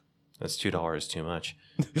That's $2 too much.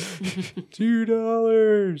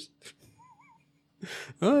 $2.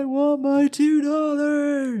 I want my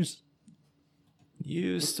 $2.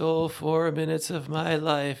 You stole 4 minutes of my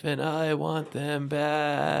life and I want them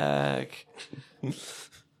back.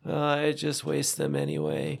 I just waste them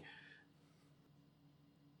anyway.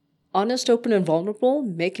 Honest, Open, and Vulnerable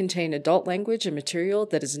may contain adult language and material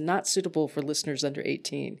that is not suitable for listeners under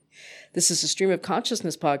 18. This is a stream of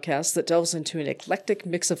consciousness podcast that delves into an eclectic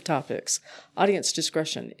mix of topics. Audience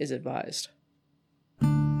discretion is advised.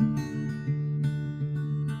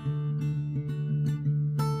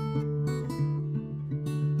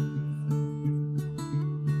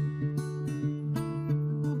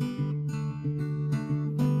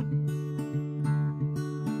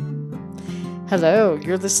 Hello,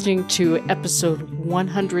 you're listening to episode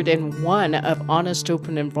 101 of Honest,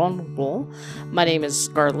 Open, and Vulnerable. My name is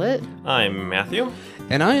Scarlett. I'm Matthew.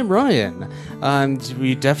 And I am Ryan.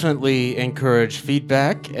 We definitely encourage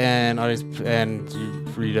feedback and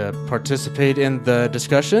for you to participate in the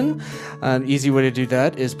discussion. An easy way to do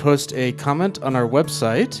that is post a comment on our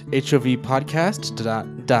website,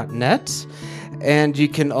 hovpodcast.net. And you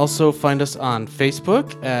can also find us on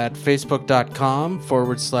Facebook at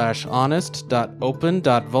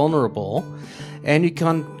facebook.com/honest.open.vulnerable. And you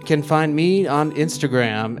can find me on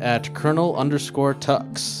Instagram at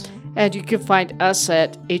Colonel_Tux. And you can find us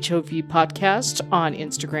at HOV Podcast on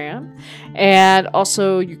Instagram. And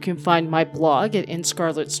also you can find my blog at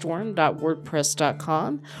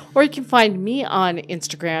inscarletstorm.wordpress.com. Or you can find me on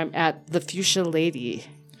Instagram at The Fuchsia Lady.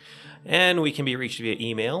 And we can be reached via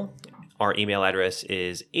email. Our email address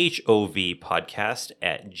is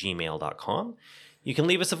hovpodcast@gmail.com. You can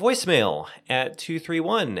leave us a voicemail at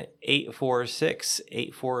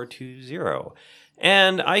 231-846-8420.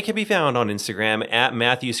 And I can be found on Instagram at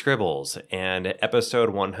Matthew Scribbles. And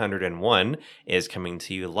episode 101 is coming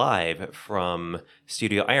to you live from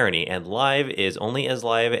Studio Irony. And live is only as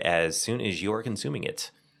live as soon as you are consuming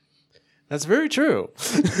it. That's very true.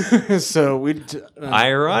 So we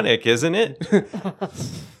ironic, isn't it?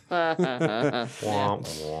 Womp,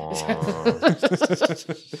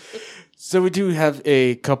 womp. So we do have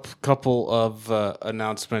a couple of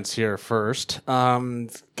announcements here first.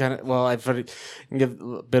 I've give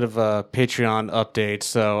a bit of a Patreon update.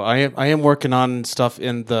 So I am working on stuff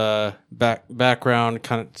in the background,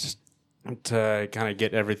 to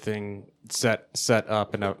get everything set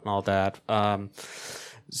up and all that.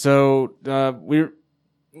 So we're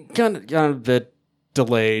kind of a bit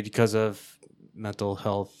delayed because of mental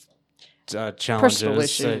health challenges, personal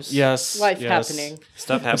issues, life happening,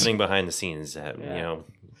 stuff happening behind the scenes that kind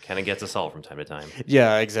of gets us all from time to time.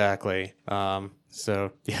 Yeah, exactly.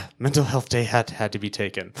 Mental health day had to be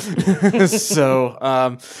taken. So,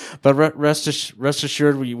 but rest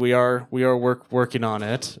assured, we are working on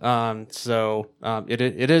it.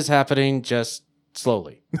 It is happening, just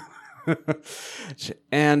slowly.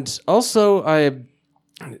 And also, I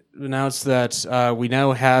announced that we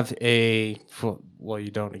now have you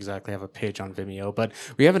don't exactly have a page on Vimeo, but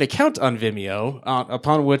we have an account on Vimeo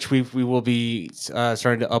upon which we will be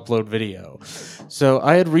starting to upload video. So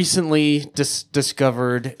I had recently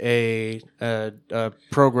discovered a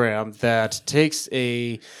program that takes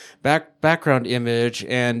a background image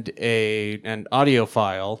and an audio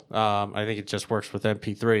file. I think it just works with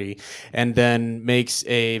MP3, and then makes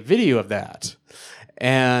a video of that.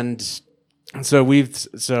 And so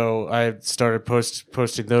I started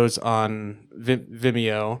posting those on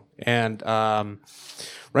Vimeo, and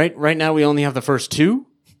right now we only have the first two.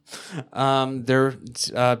 They're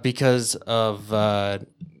because of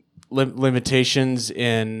limitations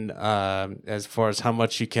in as far as how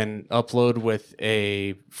much you can upload with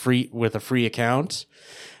a free account.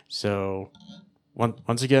 So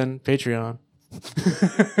once again, Patreon.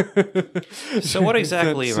 So what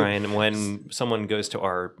exactly, Ryan, when someone goes to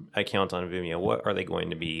our account on Vimeo, what are they going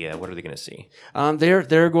to be? What are they going to see?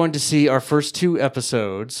 They're going to see our first two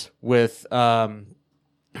episodes with there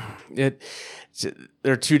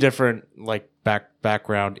are two different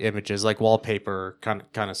background images, like wallpaper kind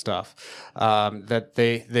of stuff. That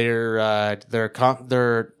they're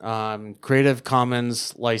Creative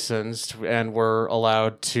Commons licensed, and we're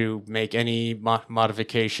allowed to make any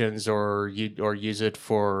modifications or use it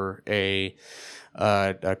for a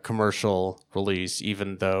commercial release,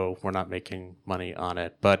 even though we're not making money on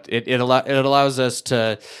it. But it allows us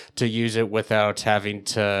to use it without having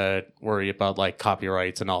to worry about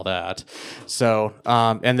copyrights and all that. So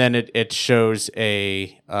and then it shows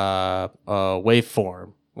a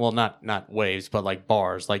waveform. Well, not waves, but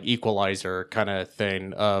bars, equalizer kind of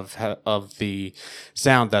thing of the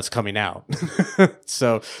sound that's coming out.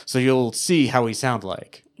 So you'll see how we sound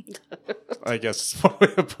like. I guess is one way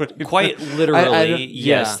of putting it. Quite literally,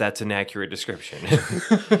 yes, yeah. that's an accurate description.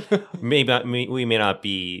 We may not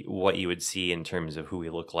be what you would see in terms of who we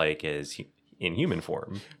look like as in human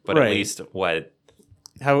form, but Right. at least what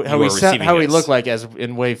how you we are receiving how we us. look like as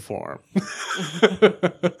in waveform.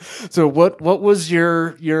 So what was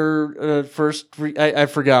your first? I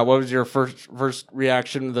forgot. What was your first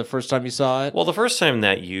reaction the first time you saw it? Well, the first time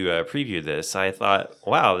that you previewed this, I thought,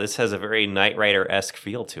 wow, this has a very Knight Rider-esque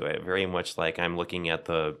feel to it. Very much like I'm looking at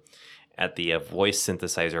the voice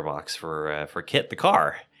synthesizer box for Kit the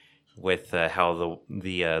car, with how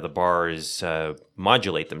the bars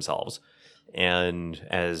modulate themselves. And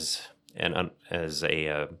as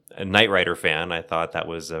a Knight Rider fan, I thought that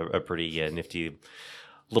was a pretty nifty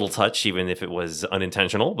little touch, even if it was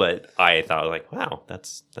unintentional. But I thought, like, wow,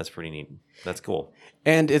 that's pretty neat. That's cool.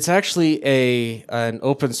 And it's actually an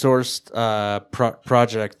open source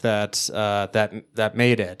project that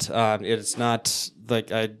made it. It's not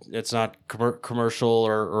like it's not commercial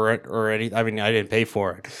or any. I mean, I didn't pay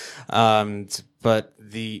for it, but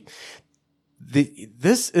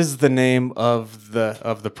this is the name of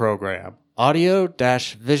the program: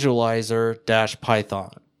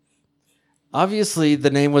 Audio-Visualizer-Python. Obviously, the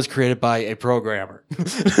name was created by a programmer.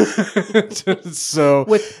 So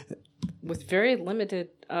with very limited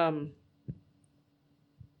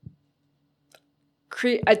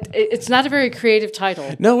it's not a very creative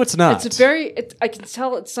title. no, it's not. It's I can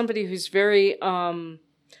tell it's somebody who's very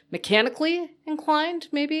mechanically inclined,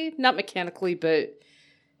 maybe not mechanically, but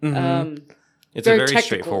It's a very very technical.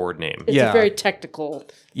 straightforward name. It's Yeah. a very technical,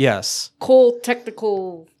 Yes. cool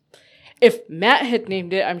technical. If Matt had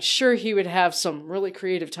named it, I'm sure he would have some really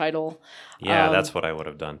creative title. Yeah, that's what I would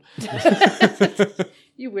have done.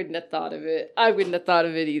 You wouldn't have thought of it. I wouldn't have thought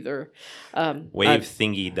of it either.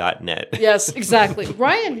 Wavethingy.net. Yes, exactly.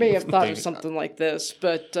 Ryan may have thought of something like this,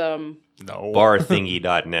 but No.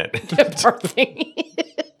 Barthingy.net. bar thing.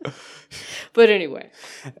 But anyway,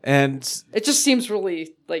 And it just seems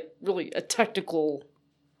really a technical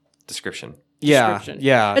Description. yeah, description.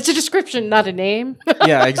 yeah, It's a description, not a name.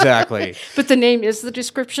 yeah, exactly. But the name is the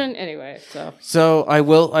description anyway. So I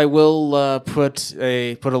will put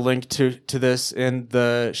a link to this in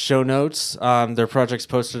the show notes. Their project's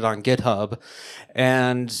posted on GitHub,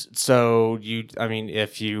 and so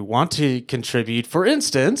if you want to contribute, for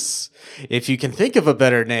instance, if you can think of a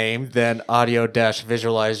better name than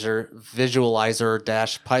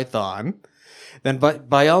Audio-Visualizer-Python, then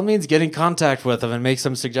by all means get in contact with them and make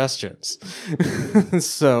some suggestions.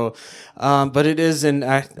 So, but it is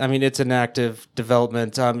it's an active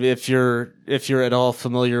development. If you're at all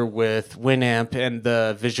familiar with Winamp and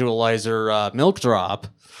the visualizer Milk Drop,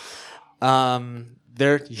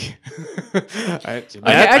 there.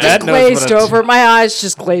 I just glazed over. My eyes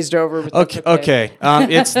just glazed over. But Okay. Okay.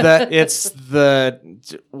 It's the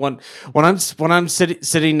when I'm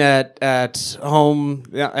sitting at home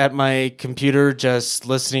at my computer just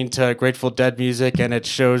listening to Grateful Dead music, and it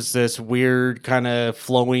shows this weird kind of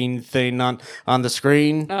flowing thing on the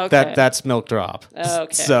screen. Okay. That's Milk Drop.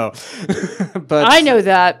 Okay. So, but I know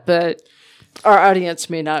that, but our audience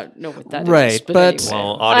may not know what that is. Right, but- anyway,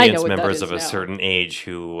 Well, I know audience what that members is of a now. certain age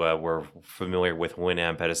who were familiar with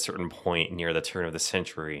Winamp at a certain point near the turn of the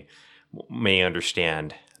century may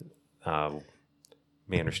understand. That.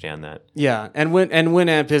 yeah, and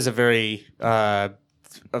Winamp is a very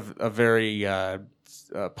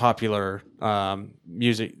popular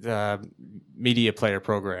music media player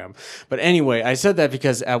program. But anyway, I said that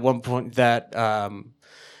because at one point that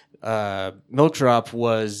Milk Drop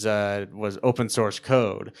was open source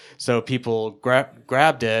code, so people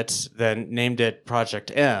grabbed it, then named it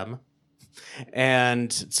Project M,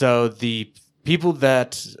 and so the people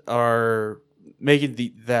that made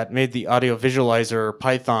the Audio Visualizer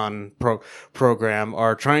Python program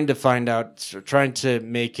are trying to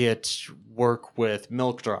make it work with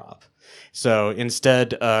Milk Drop. So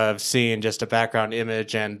instead of seeing just a background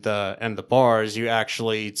image and the bars, you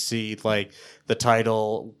actually see like the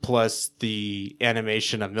title plus the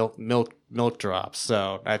animation of milk drops.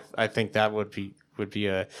 So I think that would be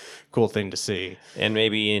a cool thing to see. And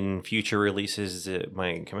maybe in future releases it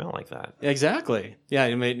might come out like that. Exactly. Yeah,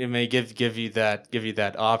 it may give you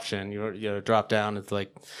that option. You drop down it's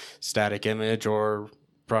like static image or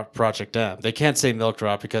Project M. They can't say Milk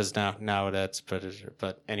Drop because now it's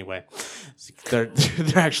but anyway, they're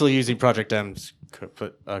actually using Project M's.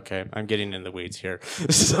 But okay, I'm getting in the weeds here.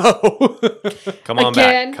 So Come on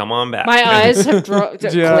Again, back. Come on back. My eyes have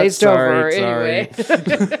glazed over anyway.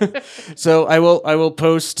 So I will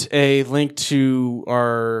post a link to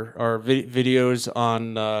our videos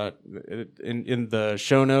on in the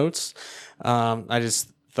show notes. I just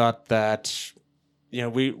thought that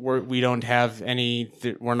we don't have any.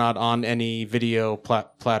 We're not on any video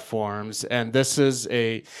platforms, and this is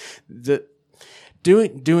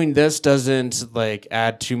doing this doesn't like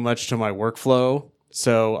add too much to my workflow.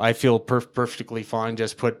 So I feel perfectly fine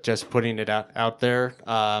just putting it out there.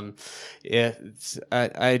 I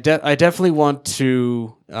definitely want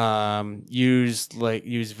to use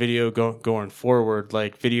video going forward,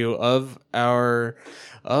 like video of our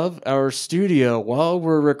studio while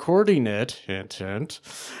we're recording it. Hint, hint.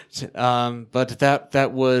 But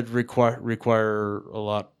that would require a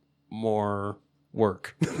lot more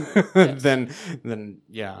work than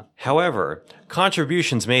yeah. However,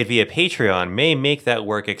 contributions made via Patreon may make that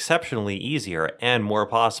work exceptionally easier and more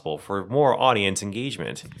possible for more audience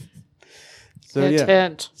engagement. So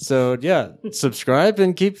subscribe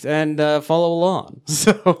and follow along.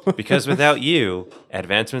 So because without you,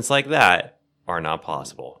 advancements like that are not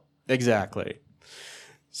possible. Exactly.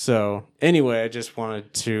 So anyway, I just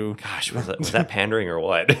wanted to. Gosh, was that pandering or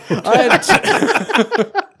what?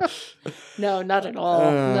 No, not at all.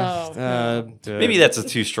 No. Maybe that's a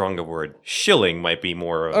too strong a word. Shilling might be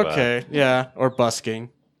more of okay. Yeah, or busking.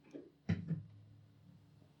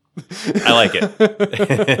 I like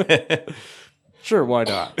it. Sure, why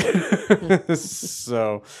not?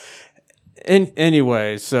 So,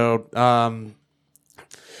 anyway, so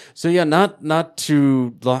yeah, not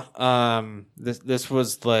too. This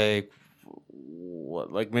was like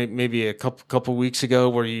maybe a couple weeks ago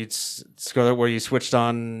where you switched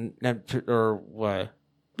on or what?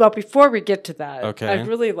 Well, before we get to that, okay. I'd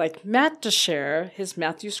really like Matt to share his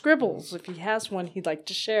Matthew Scribbles if he has one he'd like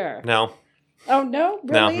to share. No. Oh no,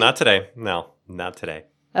 really? No, not today. No, not today.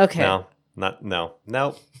 Okay. No.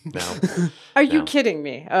 Are you kidding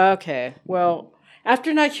me? Okay. Well,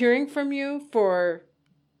 after not hearing from you for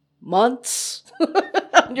months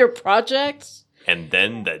on your projects. And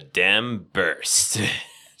then the dam burst.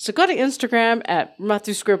 So go to Instagram at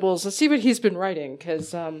Matthew Scribbles. Let's see what he's been writing,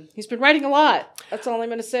 because he's been writing a lot. That's all I'm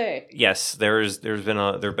going to say. Yes, there've been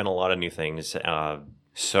a lot of new things.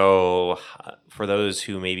 So for those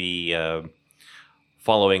who may be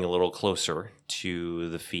following a little closer to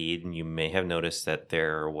the feed, you may have noticed that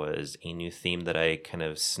there was a new theme that I kind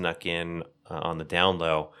of snuck in on the down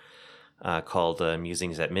low called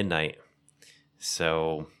Musings at Midnight.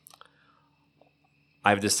 So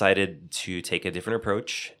I've decided to take a different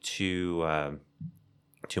approach to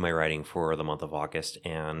my writing for the month of August,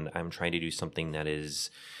 and I'm trying to do something that is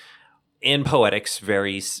in poetics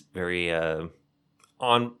very, very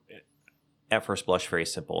on at first blush very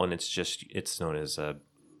simple, and it's known as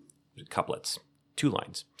couplets, 2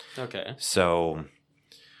 lines. Okay. So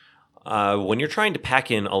when you're trying to pack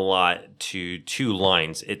in a lot to 2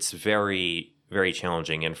 lines, it's very, very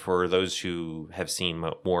challenging. And for those who have seen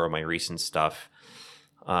more of my recent stuff,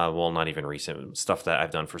 well, not even recent stuff that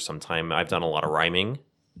I've done for some time, I've done a lot of rhyming,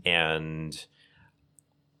 and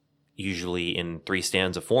usually in 3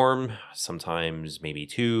 stanza form, sometimes maybe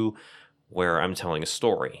 2, where I'm telling a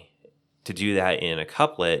story. To do that in a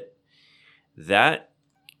couplet, that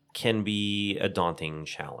can be a daunting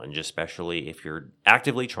challenge, especially if you're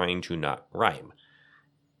actively trying to not rhyme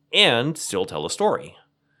and still tell a story.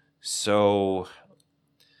 So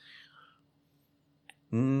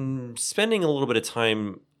spending a little bit of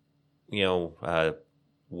time,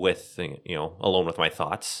 with, alone with my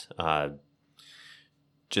thoughts,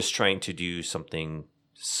 just trying to do something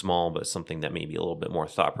small, but something that may be a little bit more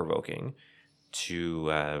thought-provoking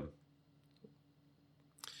to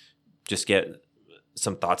just get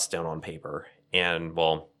some thoughts down on paper. And,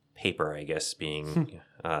 well, paper, I guess, being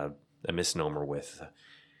a misnomer with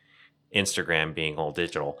Instagram being all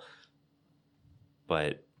digital.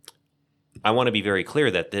 But I want to be very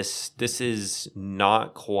clear that this is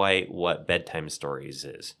not quite what bedtime stories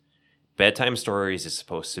is. Bedtime stories is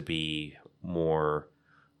supposed to be more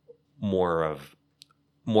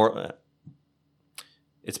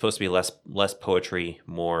it's supposed to be less poetry,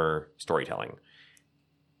 more storytelling.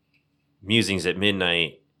 Musings at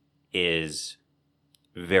Midnight is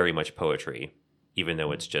very much poetry, even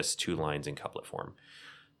though it's just 2 lines in couplet form.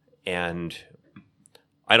 And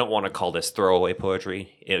I don't want to call this throwaway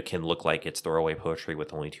poetry. It can look like it's throwaway poetry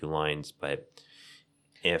with only 2 lines, but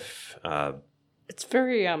if it's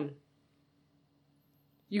very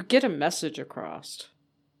you get a message across,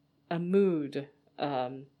 a mood,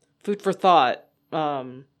 food for thought.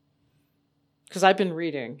 Because I've been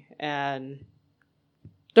reading, and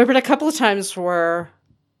there have been a couple of times where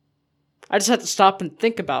I just had to stop and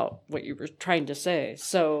think about what you were trying to say.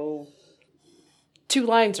 So 2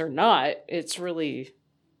 lines or not, it's really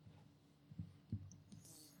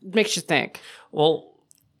makes you think. Well,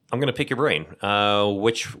 I'm going to pick your brain.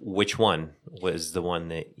 Which one was the one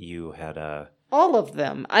that you had? All of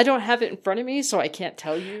them. I don't have it in front of me, so I can't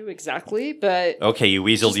tell you exactly. But Okay, you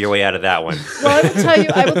weaseled your way out of that one. well, I will tell you.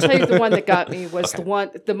 I will tell you the one that got me was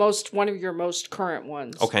one of your most current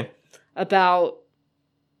ones. Okay. About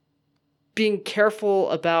being careful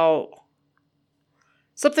about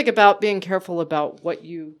something about being careful about what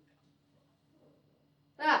you.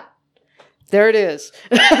 There it is.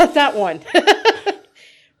 That one.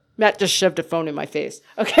 Matt just shoved a phone in my face.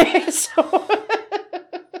 Okay, so.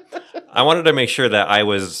 I wanted to make sure that I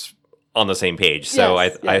was on the same page. So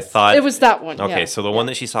Yes, I yes. thought it was that one. Okay, yeah. so the one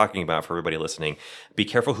that she's talking about for everybody listening, be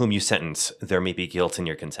careful whom you sentence. There may be guilt in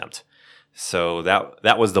your contempt. So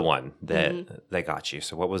that was the one that got you.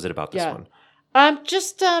 So what was it about this one?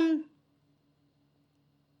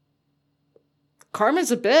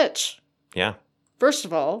 Carmen's a bitch. Yeah. First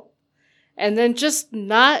of all, and then just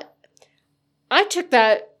not. I took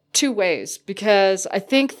that two ways because I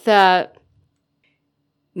think that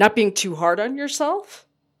not being too hard on yourself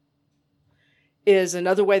is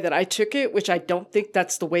another way that I took it, which I don't think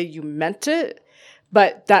that's the way you meant it.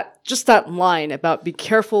 But that line about be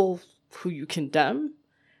careful who you condemn,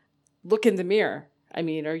 look in the mirror. I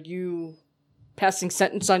mean, are you passing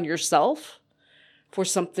sentence on yourself for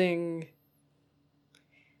something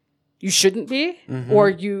you shouldn't be, or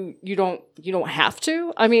you don't have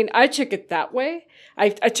to? I mean, I took it that way. I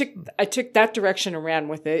took that direction and ran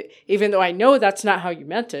with it, even though I know that's not how you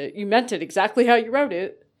meant it. You meant it exactly how you wrote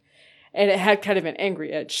it, and it had kind of an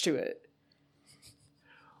angry edge to it.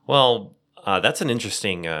 Well, that's an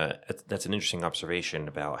interesting observation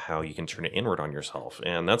about how you can turn it inward on yourself,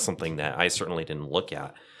 and that's something that I certainly didn't look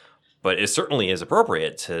at, but it certainly is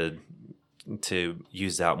appropriate to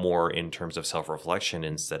use that more in terms of self-reflection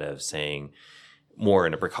instead of saying more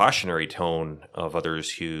in a precautionary tone of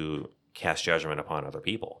others who cast judgment upon other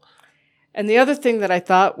people. And the other thing that I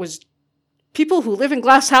thought was people who live in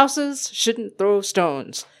glass houses shouldn't throw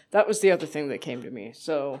stones. That was the other thing that came to me.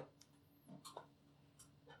 So,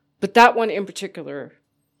 but that one in particular,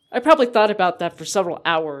 I probably thought about that for several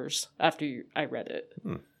hours after I read it.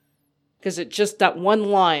 Because it just, that one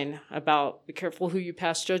line about be careful who you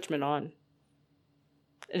pass judgment on.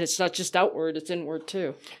 And it's not just outward, it's inward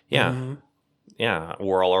too. Yeah. Yeah.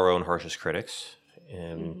 We're all our own harshest critics.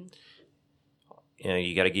 And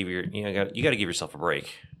you got to give yourself a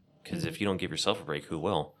break, because if you don't give yourself a break, who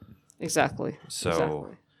will? Exactly.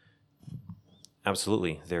 So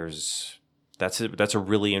absolutely. That's a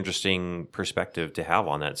really interesting perspective to have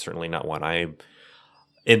on that. Certainly not one I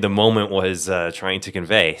in the moment was trying to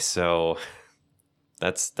convey. So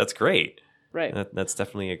that's great. Right. That's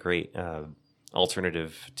definitely a great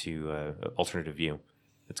alternative view.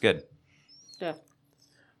 It's good. Yeah.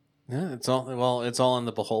 Yeah, it's all in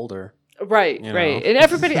the beholder. Right, You right. know? And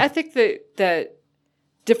everybody, I think that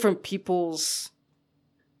different people's,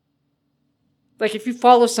 like if you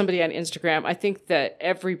follow somebody on Instagram, I think that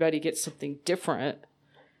everybody gets something different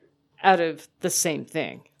out of the same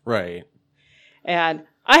thing. Right. And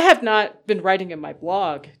I have not been writing in my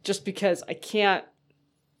blog just because I think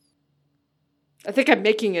I'm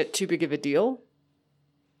making it too big of a deal.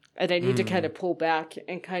 And I need to kind of pull back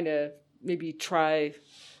and kind of maybe try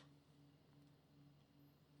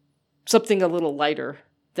something a little lighter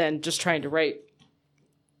than just trying to write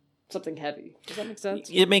something heavy. Does that make sense?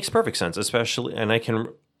 It makes perfect sense, especially, and I can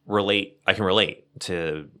relate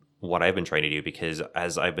to what I've been trying to do, because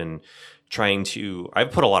as I've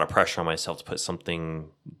put a lot of pressure on myself to put something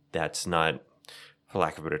that's not, for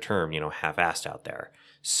lack of a better term, half-assed out there.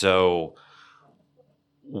 So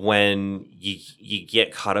when you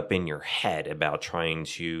get caught up in your head about trying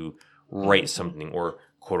to write something or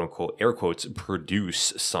quote unquote air quotes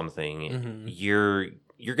produce something, you're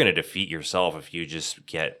going to defeat yourself if you just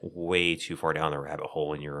get way too far down the rabbit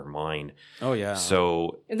hole in your mind. Oh yeah.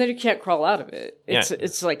 So and then you can't crawl out of it.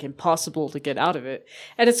 It's like impossible to get out of it.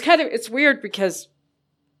 And it's weird because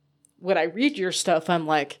when I read your stuff, I'm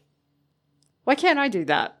like, why can't I do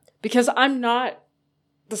that? Because I'm not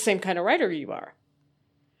the same kind of writer you are.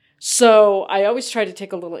 So I always try to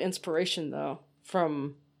take a little inspiration though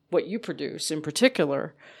from what you produce in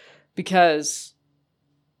particular, because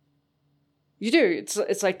you do.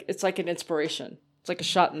 It's like an inspiration. It's like a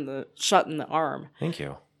shot in the arm. thank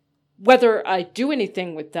you. Whether I do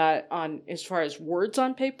anything with that on as far as words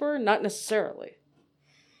on paper, not necessarily.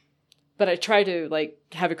 But I try to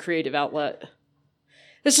have a creative outlet.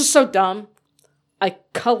 This is so dumb. I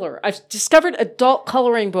color. I've discovered adult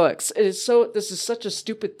coloring books. This is such a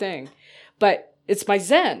stupid thing. But it's my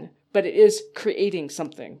zen, but it is creating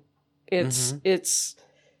something. It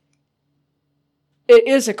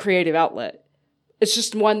is a creative outlet. it's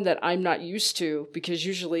just one that I'm not used to because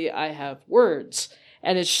usually I have words.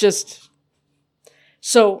 And it's just,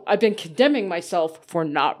 so I've been condemning myself for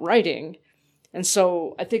not writing. And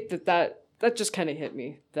so I think that just kind of hit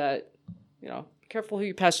me that, be careful who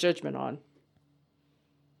you pass judgment on.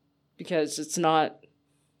 Because it's not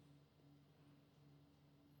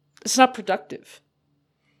productive.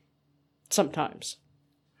 Sometimes.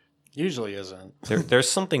 Usually isn't. There's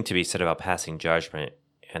something to be said about passing judgment,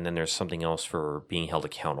 and then there's something else for being held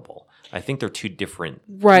accountable. I think they're two different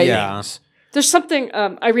things. There's something,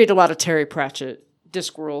 I read a lot of Terry Pratchett,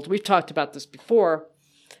 Discworld. We've talked about this before.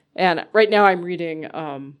 And right now I'm reading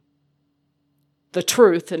The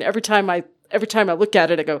Truth. And every time I look at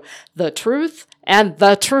it, I go, the truth and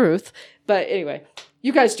the truth. But anyway,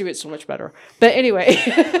 you guys do it so much better. But anyway,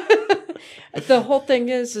 the whole thing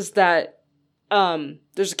is that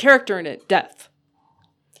there's a character in it, Death.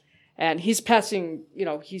 And he's passing,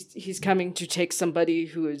 he's coming to take somebody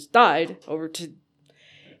who has died over to,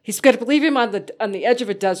 he's got to leave him on the edge of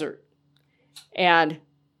a desert. And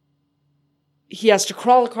he has to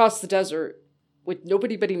crawl across the desert with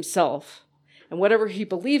nobody but himself. And whatever he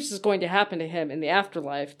believes is going to happen to him in the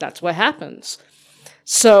afterlife, that's what happens.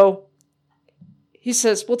 So he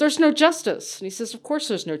says, well, there's no justice. And he says, of course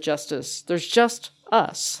there's no justice. There's just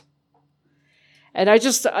us. And I've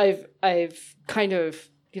kind of,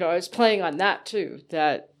 I was playing on that too,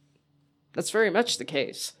 that's very much the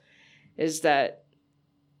case, is that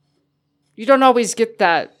you don't always get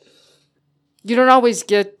that,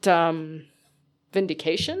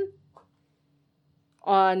 vindication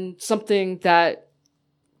on something that,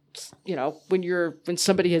 when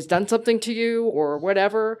somebody has done something to you or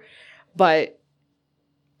whatever, but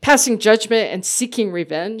passing judgment and seeking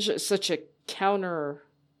revenge is such a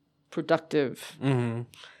counterproductive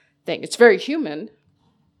thing. It's very human.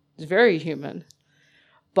 It's very human.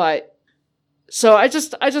 But so I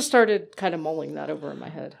just started kind of mulling that over in my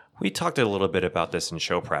head. We talked a little bit about this in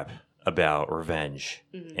show prep about revenge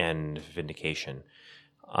and vindication.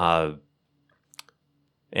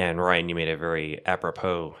 And Ryan, you made a very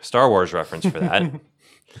apropos Star Wars reference for that.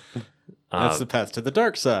 That's the path to the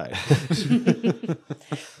dark side.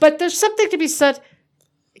 But there's something to be said,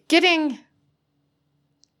 getting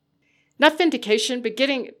not vindication, but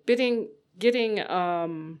getting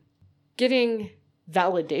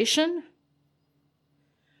validation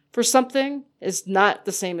for something is not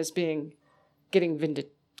the same as getting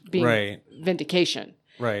vindication.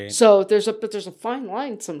 Right. So there's a fine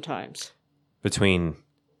line sometimes between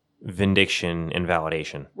vindication and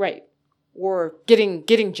validation. Right. Or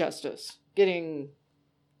getting justice. I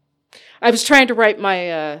was trying to write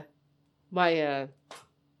my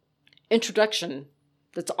introduction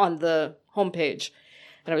that's on the homepage,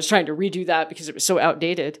 and I was trying to redo that because it was so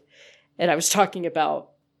outdated. And I was talking about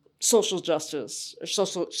social justice or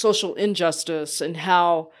social injustice and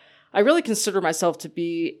how I really consider myself to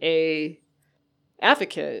be a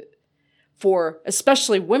advocate for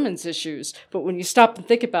especially women's issues. But when you stop and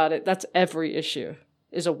think about it, that's every issue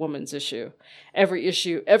is a woman's issue. Every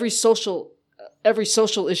social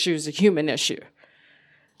issue is a human issue.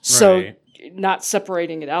 So right. Not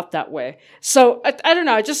separating it out that way. So I don't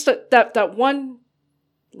know. I just that one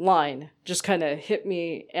line just kind of hit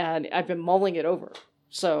me, and I've been mulling it over.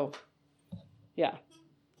 So, yeah.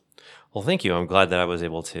 Well, thank you. I'm glad that I was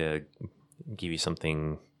able to give you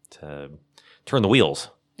something to turn the wheels.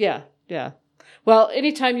 Yeah. Well,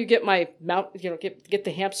 anytime you get my mount, get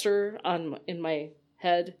the hamster in my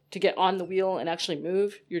head to get on the wheel and actually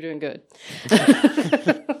move, you're doing good.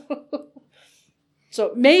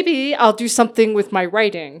 So maybe I'll do something with my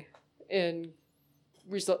writing in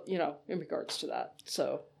regards to that.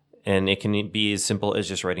 So. And it can be as simple as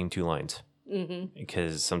just writing 2 lines. Mm-hmm.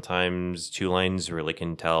 Because sometimes 2 lines really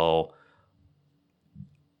can tell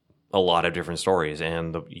a lot of different stories,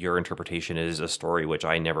 and your interpretation is a story which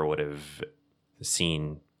I never would have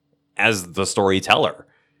seen as the storyteller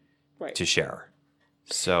to share.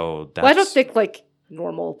 So that's... Well, I don't think like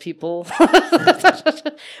normal people,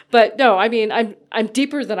 but no, I mean, I'm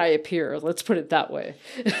deeper than I appear. Let's put it that way.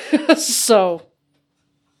 So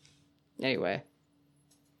anyway,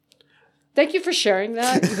 thank you for sharing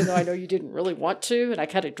that, even though I know you didn't really want to, and I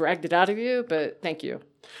kind of dragged it out of you, but thank you.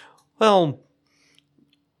 Well,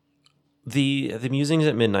 the Musings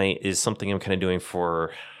at Midnight is something I'm kind of doing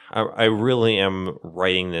for... I really am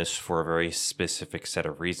writing this for a very specific set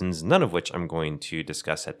of reasons, none of which I'm going to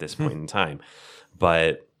discuss at this point in time.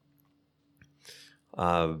 But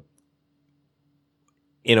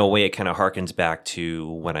in a way, it kind of harkens back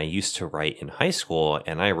to when I used to write in high school,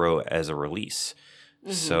 and I wrote as a release.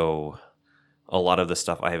 Mm-hmm. So a lot of the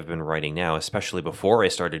stuff I have been writing now, especially before I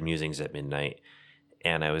started Musings at Midnight,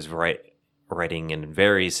 and I was writing in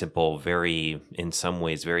very simple, very, in some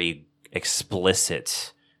ways, very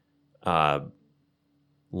explicit lines.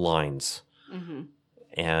 Mm-hmm.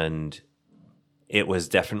 And it was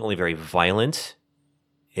definitely very violent.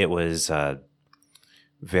 It was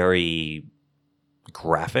very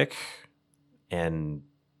graphic and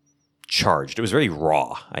charged. It was very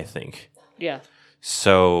raw, I think. Yeah.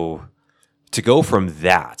 So to go from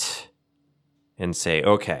that and say,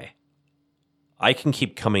 okay, I can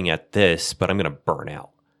keep coming at this, but I'm going to burn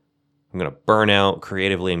out. I'm going to burn out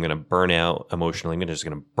creatively. I'm going to burn out emotionally. I'm just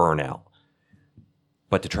going to burn out.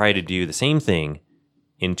 But to try to do the same thing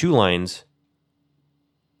in 2 lines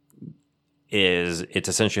it's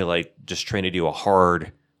essentially like just trying to do a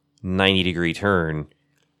hard 90-degree turn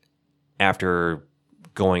after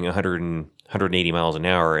going 180 miles an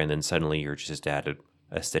hour, and then suddenly you're just at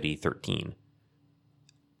a steady 13.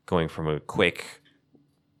 Going from a quick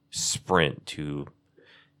sprint to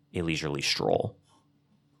a leisurely stroll.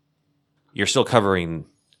 You're still covering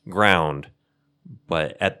ground,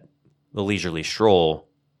 but at the leisurely stroll,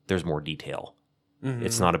 there's more detail. Mm-hmm.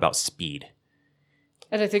 It's not about speed.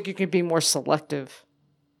 And I think you can be more selective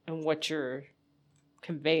in what you're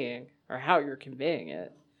conveying or how you're conveying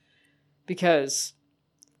it. Because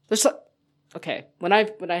there's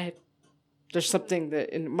there's something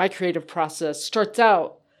that in my creative process starts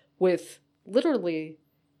out with literally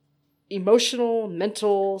emotional,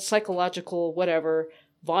 mental, psychological, whatever,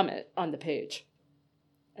 vomit on the page.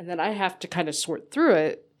 And then I have to kind of sort through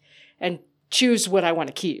it and choose what I want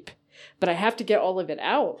to keep. But I have to get all of it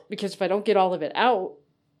out, because if I don't get all of it out,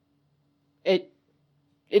 it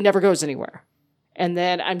never goes anywhere. And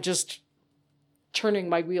then I'm just turning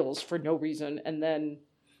my wheels for no reason, and then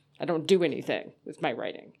I don't do anything with my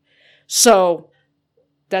writing. So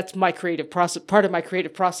that's my creative process, part of my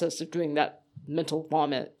creative process of doing that mental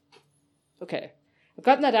vomit. Okay, I've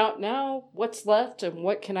gotten that out. Now what's left and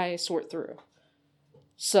what can I sort through?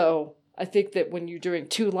 So I think that when you're doing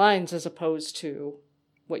 2 lines as opposed to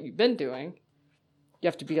what you've been doing, you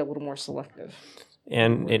have to be a little more selective.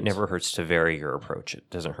 And it never hurts to vary your approach.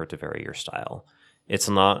 It doesn't hurt to vary your style. It's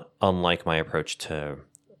not unlike my approach to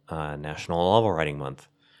National Novel Writing Month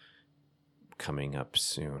coming up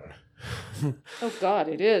soon. Oh God,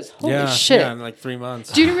 it is. Holy shit. Yeah, in like 3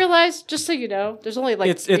 months. Do you realize, just so you know, there's only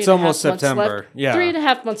like it's almost September. Left, yeah.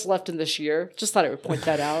 3.5 months left in this year. Just thought I would point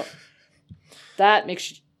that out. That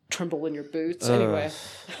makes you tremble in your boots. Anyway.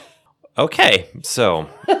 Okay, so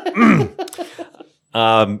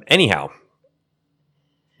anyhow,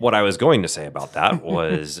 what I was going to say about that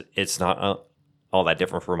was it's not all that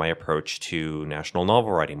different from my approach to National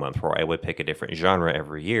Novel Writing Month, where I would pick a different genre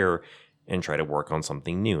every year and try to work on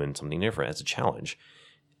something new and something different as a challenge.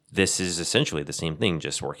 This is essentially the same thing,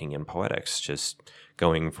 just working in poetics, just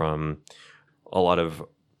going from a lot of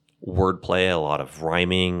wordplay, a lot of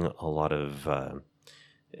rhyming, a lot of,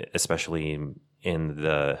 especially in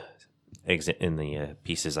the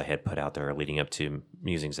pieces I had put out there leading up to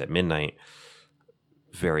Musings at Midnight,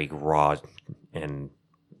 very raw and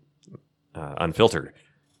unfiltered.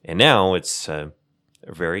 And now it's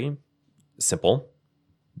very simple,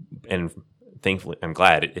 and thankfully, I'm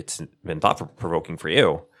glad it's been thought-provoking for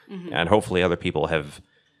you, mm-hmm. and hopefully other people have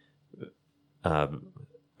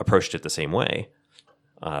approached it the same way.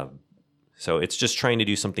 So it's just trying to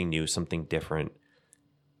do something new, something different,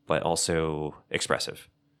 but also expressive.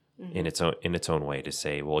 Mm-hmm. in its own way, to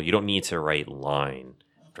say, well, you don't need to write line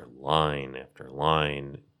after line after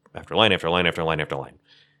line after line after line after line after line,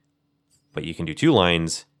 but you can do 2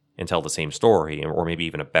 lines and tell the same story, or maybe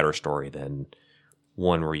even a better story than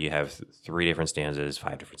one where you have 3 different stanzas,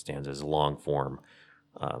 5 different stanzas, long form,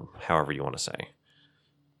 however you want to say.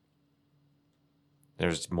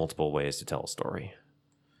 There's multiple ways to tell a story.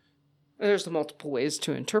 There's the multiple ways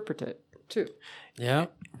to interpret it too. Yeah,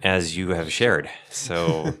 as you have shared.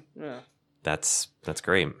 So yeah. That's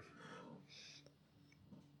great.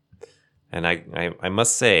 And I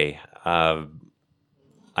must say, I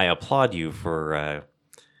applaud you for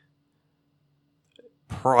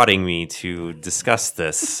prodding me to discuss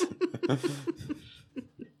this,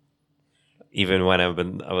 even when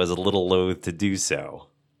I was a little loath to do so.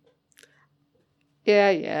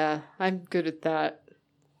 Yeah, I'm good at that.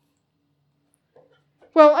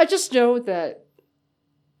 Well, I just know that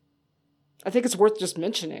I think it's worth just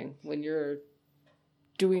mentioning when you're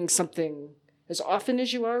doing something as often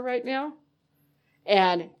as you are right now,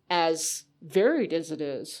 and as varied as it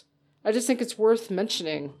is. I just think it's worth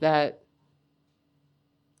mentioning that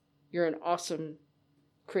you're an awesome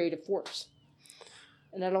creative force.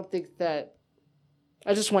 And I don't think that...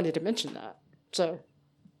 I just wanted to mention that. So,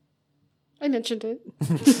 I mentioned it.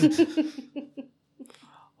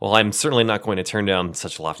 Well, I'm certainly not going to turn down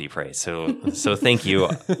such lofty praise. So thank you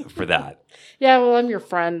for that. Yeah, well, I'm your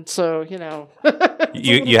friend, so you know.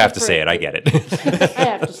 You have to say it. I get it. I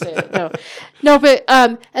have to say it. No, but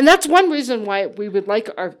and that's one reason why we would like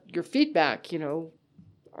your feedback. You know,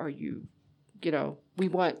 we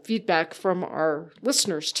want feedback from our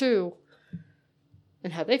listeners too,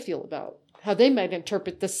 and how they feel about how they might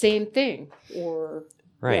interpret the same thing, or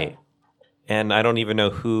right. Yeah. And I don't even know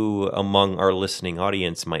who among our listening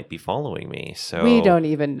audience might be following me. So We don't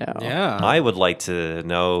even know. Yeah. I would like to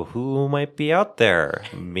know who might be out there.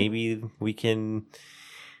 Maybe we can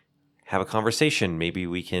have a conversation. Maybe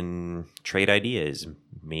we can trade ideas.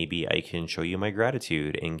 Maybe I can show you my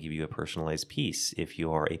gratitude and give you a personalized piece if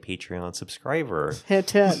you are a Patreon subscriber.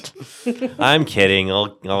 Hint, hint. I'm kidding.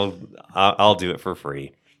 I'll do it for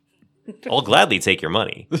free. I'll gladly take your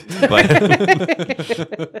money. But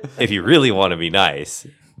if you really want to be nice,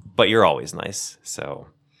 but you're always nice. So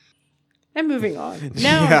And moving on.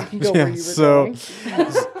 Now you can go where you were going.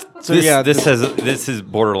 So yeah, this is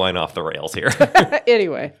borderline off the rails here.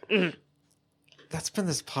 Anyway. that's been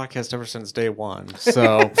this podcast ever since day one. So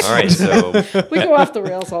All right, so We go off the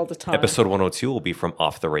rails all the time. episode 102 will be from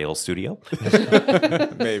Off the Rails Studio.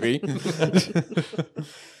 maybe.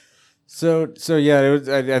 So yeah, it was.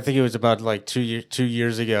 I think it was about like 2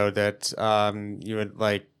 years ago that you would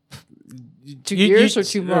like 2 years or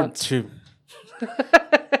 2 months?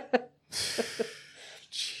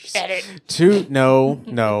 Edit. No.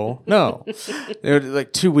 It was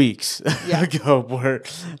like 2 weeks ago where,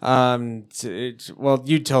 well,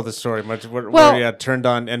 you tell the story much where you had turned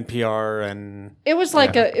on NPR and It was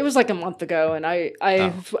like a month ago, and I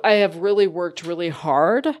have really worked really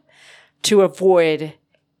hard to avoid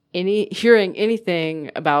hearing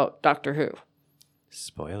anything about Doctor Who,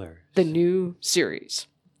 Spoiler. the new series,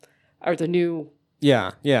 or the new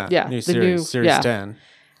yeah the new series new- yeah. 10.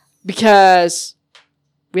 because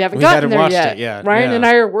we haven't We gotten hadn't there watched yet. it yet, Ryan yeah. and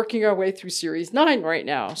I are working our way through series 9 right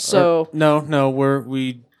now, so No, we're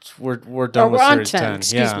or done we're with on series 10. 10.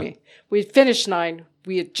 Excuse yeah. me, we finished 9.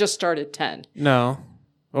 We had just started 10. No,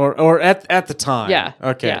 or at the time. Yeah,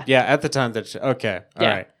 Okay. yeah. At the time that. Okay. All Yeah.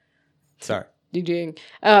 right. Sorry. You doing?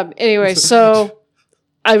 Anyway, so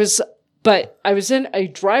I was in a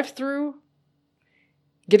drive-through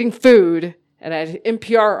getting food, and I had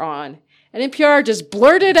NPR on, and NPR just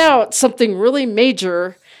blurted out something really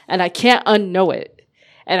major, and I can't unknow it,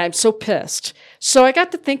 and I'm so pissed. So I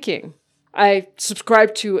got to thinking. I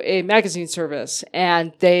subscribed to a magazine service,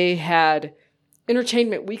 and they had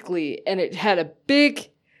Entertainment Weekly, and it had a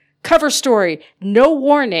big cover story, no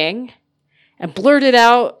warning, and blurted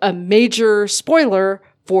out a major spoiler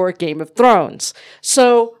for Game of Thrones.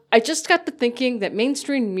 So I just got to thinking that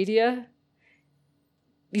mainstream media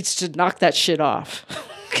needs to knock that shit off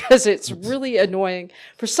because it's really annoying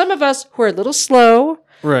for some of us who are a little slow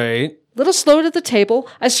Right. to the table.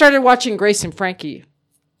 I started watching Grace and Frankie.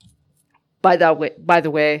 By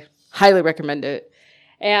the way, highly recommend it.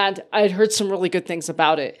 And I'd heard some really good things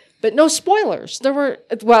about it, but no spoilers. There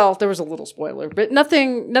was a little spoiler, but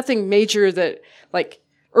nothing major that like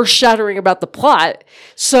earth-shattering about the plot.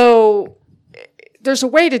 So there's a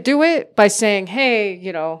way to do it by saying, hey,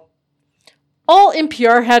 all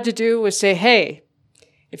NPR had to do was say, hey,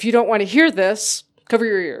 if you don't want to hear this, cover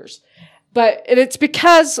your ears. But it's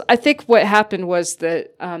because I think what happened was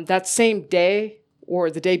that that same day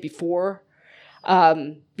or the day before,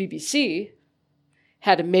 BBC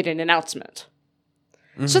had made an announcement.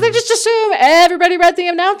 Mm-hmm. So they just assume everybody read the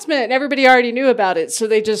announcement and everybody already knew about it. So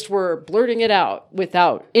they just were blurting it out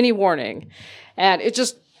without any warning. And it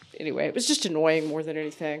was just annoying more than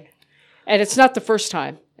anything. And it's not the first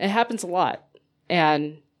time. It happens a lot.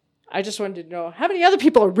 And I just wanted to know how many other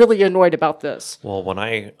people are really annoyed about this. Well, when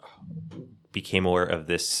I became aware of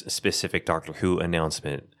this specific Doctor Who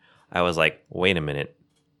announcement, I was like, wait a minute.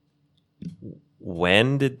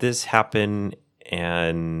 When did this happen?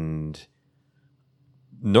 And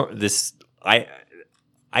I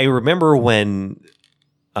remember when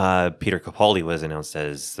Peter Capaldi was announced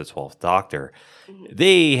as the 12th Doctor.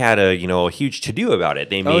 They had a huge to do about it.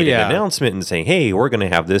 They made an announcement and saying, "Hey, we're going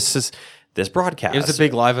to have this broadcast." It was a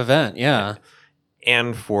big live event. Yeah.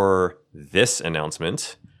 And for this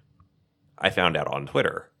announcement, I found out on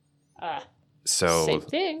Twitter. So same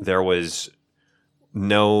thing. There was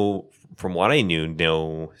no, from what I knew,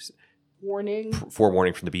 no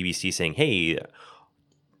forewarning from the BBC saying, hey,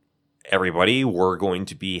 everybody, we're going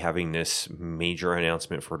to be having this major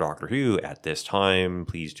announcement for Doctor Who at this time.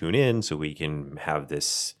 Please tune in so we can have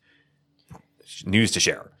this news to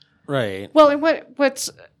share. Right. Well, and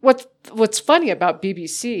what's funny about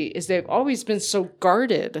BBC is they've always been so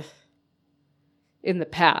guarded in the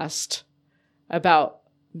past about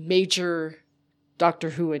major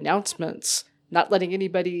Doctor Who announcements, not letting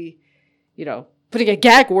anybody, putting a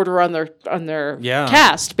gag order on their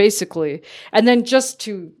cast, basically. And then just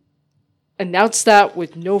to announce that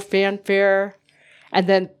with no fanfare, and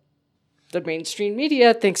then the mainstream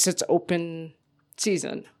media thinks it's open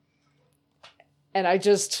season. And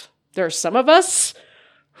there are some of us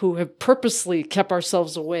who have purposely kept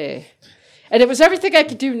ourselves away. And it was everything I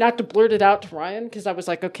could do not to blurt it out to Ryan, because I was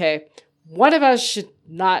like, okay, one of us should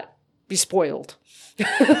not be spoiled.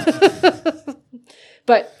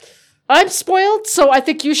 But I'm spoiled, so I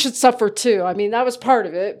think you should suffer too. I mean, that was part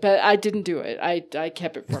of it, but I didn't do it. I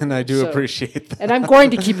kept it from you. And I do appreciate that. And I'm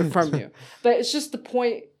going to keep it from you. But it's just the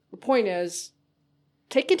point. The point is,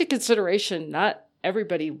 take into consideration, not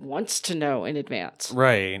everybody wants to know in advance.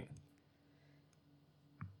 Right.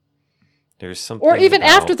 There's something or even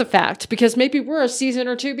after the fact, because maybe we're a season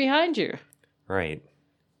or two behind you. Right.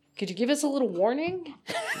 Could you give us a little warning?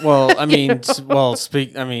 Well, I mean,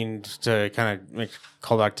 to kind of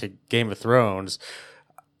call back to Game of Thrones,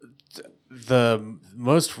 the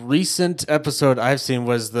most recent episode I've seen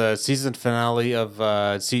was the season finale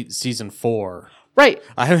of season 4. Right.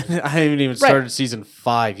 I haven't even started season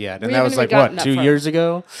 5 yet, and that was like what, 2 years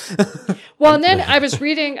ago. Well, and then I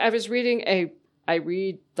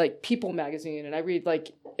read like People magazine, and I read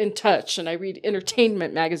like In Touch, and I read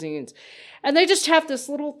entertainment magazines, and they just have this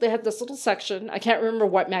little section. I can't remember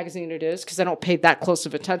what magazine it is because I don't pay that close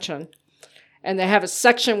of attention. And they have a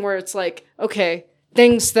section where it's like, okay,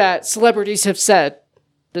 things that celebrities have said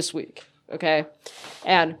this week. Okay.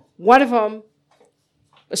 And one of them,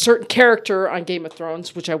 a certain character on Game of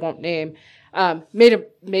Thrones, which I won't name,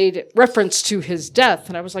 made reference to his death.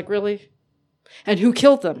 And I was like, really? And who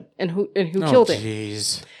killed them? And who killed him?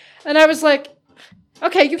 Jeez. And I was like,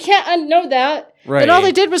 okay, you can't unknow that. Right. And all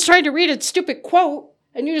they did was trying to read a stupid quote,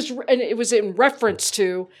 and it was in reference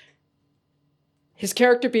to his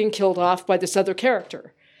character being killed off by this other character.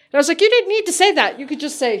 And I was like, you didn't need to say that. You could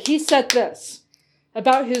just say, he said this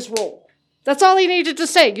about his role. That's all he needed to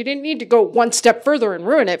say. You didn't need to go one step further and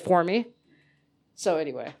ruin it for me. So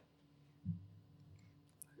anyway.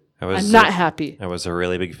 I'm not happy. I was a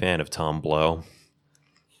really big fan of Tom Blow.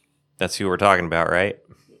 That's who we're talking about, right?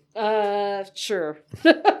 Sure.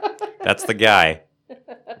 That's the guy.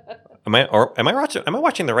 Am I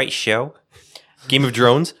watching the right show? Game of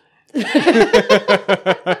Drones?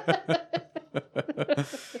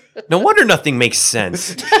 No wonder nothing makes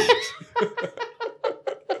sense.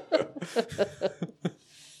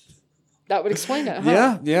 That would explain it,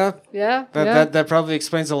 huh? Yeah. Yeah. That probably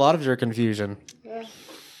explains a lot of your confusion. Yeah.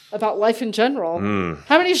 About life in general.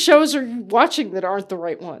 How many shows are you watching that aren't the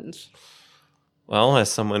right ones? Well,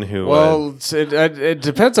 as someone who... Well, it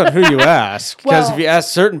depends on who you ask. Because if you ask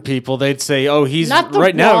certain people, they'd say, oh, he's not the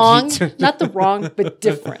right wrong, now. Not the wrong, but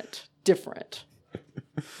different. Different.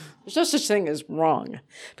 There's no such thing as wrong.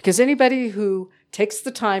 Because anybody who takes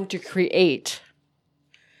the time to create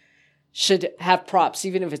should have props,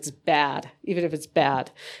 even if it's bad. Even if it's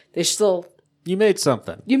bad. They still... You made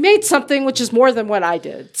something. You made something, which is more than what I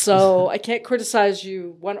did. So I can't criticize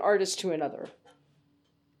you one artist to another.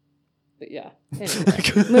 But yeah.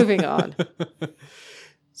 Anyway, moving on.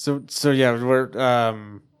 So yeah, we're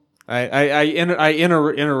I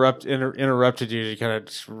interrupted you to kind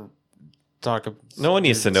of talk. No one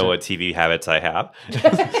needs to know what TV habits I have.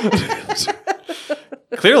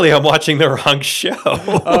 Clearly, I'm watching the wrong show.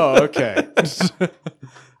 Oh, okay.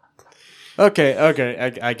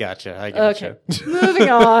 Okay. I gotcha. Okay. Moving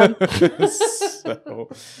on. So.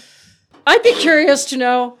 I'd be curious to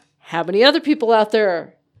know how many other people out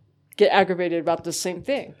there get aggravated about the same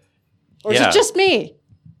thing. Or is it just me?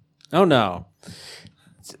 Oh, no.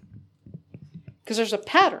 Because there's a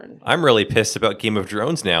pattern. I'm really pissed about Game of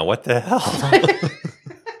Thrones now. What the hell?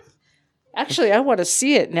 Actually, I want to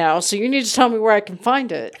see it now, so you need to tell me where I can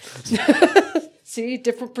find it. See,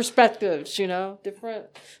 different perspectives, different.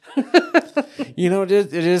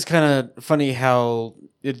 It is kind of funny how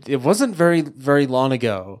it wasn't very, very long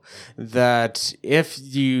ago that if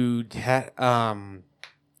you had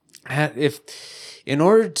in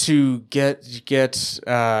order to get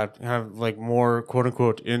kind of like more quote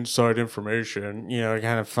unquote inside information,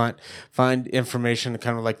 kind of find information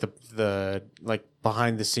kind of like the like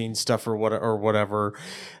behind the scenes stuff or whatever,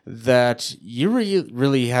 that you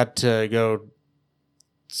really had to go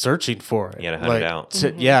searching for it. You had to hunt it out.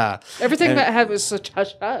 Yeah. Everything that had was such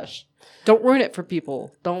hush hush. Don't ruin it for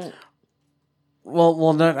people. Don't.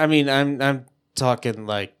 Well, no, I mean, I'm talking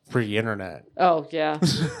like pre-internet. Oh yeah.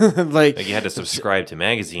 like you had to subscribe to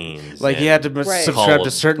magazines. Like you had to subscribe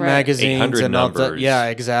to certain magazines 800 and all that. numbers. Yeah,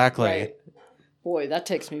 exactly. Right. Boy, that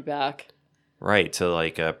takes me back. Right. To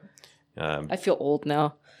like I feel old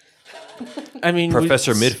now. I mean,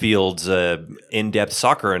 Professor Midfield's in-depth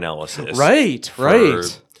soccer analysis. Right. For,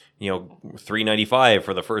 $3.95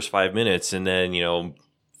 for the first 5 minutes, and then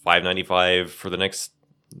 $5.95 for the next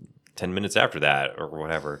 10 minutes after that, or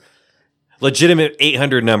whatever. Legitimate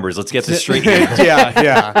 800 numbers. Let's get this straight here.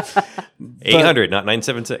 yeah. 800, not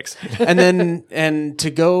 976. And to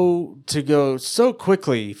go so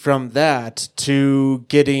quickly from that to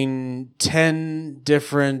getting 10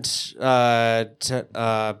 different 10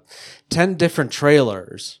 different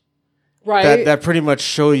trailers, Right. that pretty much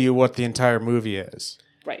show you what the entire movie is.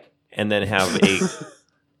 Right. And then have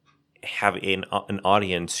an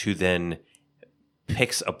audience who then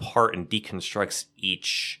picks apart and deconstructs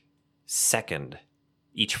each second,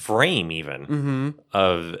 each frame even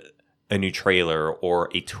of a new trailer or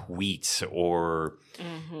a tweet or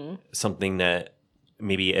something that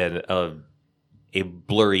maybe a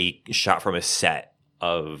blurry shot from a set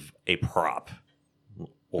of a prop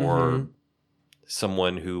or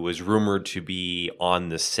someone who was rumored to be on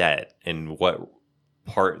the set and what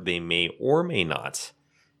part they may or may not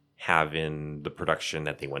have in the production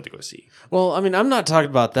that they went to go see. Well, I mean, I'm not talking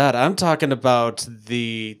about that. I'm talking about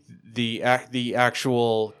the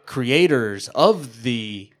actual creators of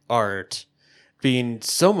the art being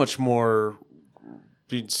so much more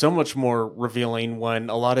revealing when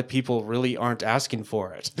a lot of people really aren't asking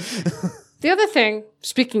for it. The other thing,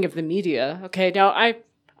 speaking of the media, okay, now I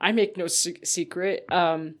make no secret.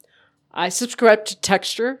 I subscribe to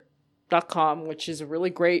Texture.com, which is a really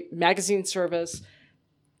great magazine service,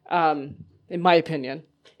 in my opinion.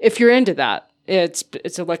 If you're into that,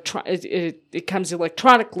 it comes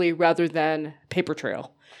electronically rather than paper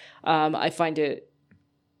trail. I find it,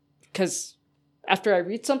 because after I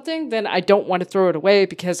read something, then I don't want to throw it away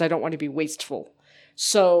because I don't want to be wasteful.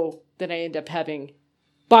 So then I end up having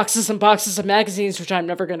boxes and boxes of magazines, which I'm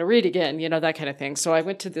never going to read again, that kind of thing. So I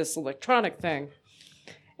went to this electronic thing,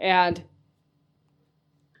 and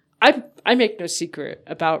I make no secret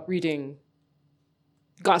about reading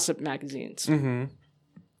gossip magazines. Mm-hmm.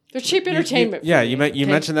 They're cheap entertainment. You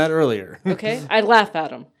mentioned that earlier. Okay, I laugh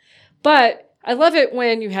at them, but I love it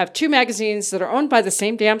when you have two magazines that are owned by the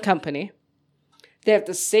same damn company. They have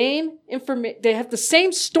the same They have the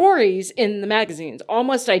same stories in the magazines,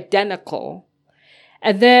 almost identical.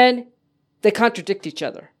 And then they contradict each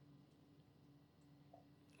other.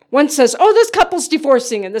 One says, oh, this couple's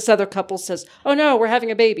divorcing. And this other couple says, oh, no, we're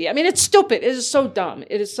having a baby. I mean, it's stupid. It is so dumb.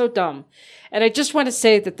 It is so dumb. And I just want to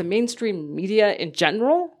say that the mainstream media in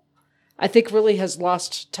general, I think really has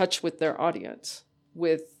lost touch with their audience,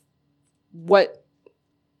 with what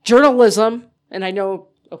journalism, and I know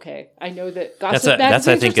that gossip magazines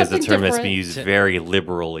I think, are is the something term that's different. been used very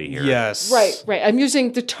liberally here. Yes. Right. I'm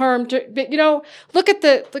using the term, but look at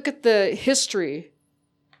the history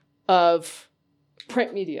of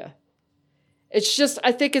print media. It's just,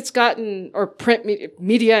 I think it's gotten, or print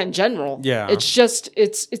media in general. Yeah. It's just,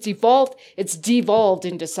 it's evolved. It's devolved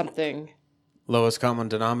into something. Lowest common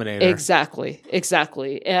denominator. Exactly.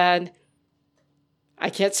 And I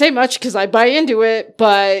can't say much because I buy into it,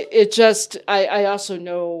 but it just, I also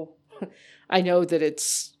know, I know that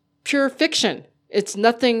it's pure fiction. It's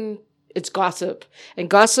nothing, it's gossip. And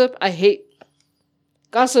gossip, I hate.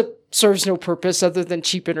 Gossip serves no purpose other than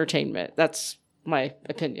cheap entertainment. That's my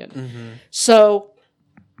opinion. Mm-hmm. So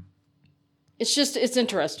it's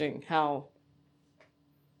interesting how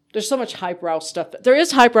there's so much highbrow stuff. There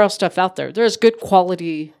is highbrow stuff out there. There's good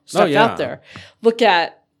quality stuff out there. Look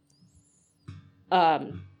at,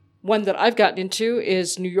 one that I've gotten into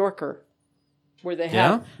is New Yorker, where they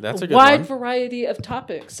have that's a good wide one. variety of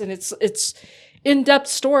topics, and it's in-depth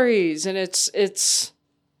stories, and it's.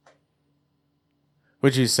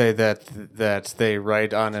 Would you say that they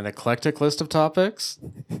write on an eclectic list of topics?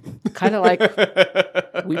 Kind of like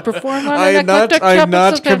we perform on an eclectic I'm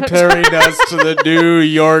not topics. comparing us to the New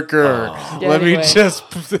Yorker. Let me just.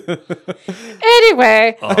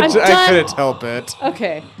 Anyway, I'm I done. couldn't help it.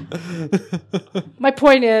 Okay. My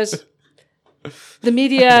point is, the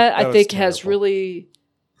media, I think, has really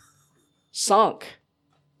sunk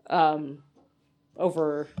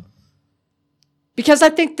over. Because I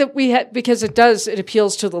think that it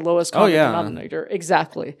appeals to the lowest common denominator.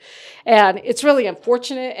 Exactly. And it's really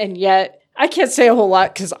unfortunate, and yet I can't say a whole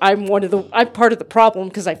lot because I'm part of the problem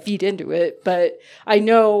because I feed into it, but I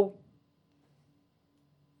know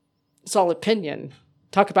it's all opinion.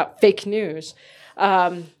 Talk about fake news.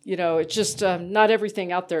 It's just not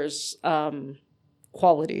everything out there is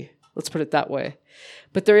quality. Let's put it that way.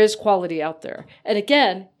 But there is quality out there. And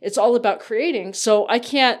again, it's all about creating. So I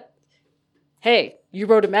can't hey, you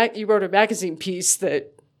wrote a magazine piece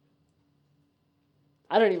that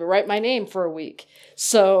I don't even write my name for a week.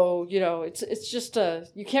 So, it's just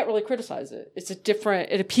you can't really criticize it.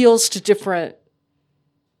 It appeals to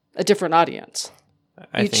a different audience.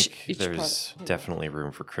 I think there's definitely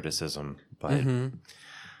room for criticism, but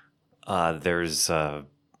there's, I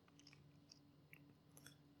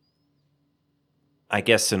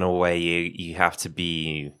guess in a way you have to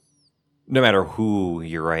be, no matter who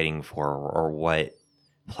you're writing for or what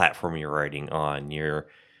platform you're writing on, you're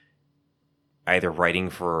either writing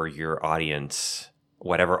for your audience,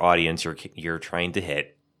 whatever audience you're trying to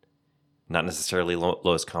hit, not necessarily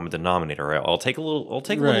lowest common denominator. I'll take a little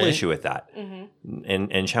issue with that,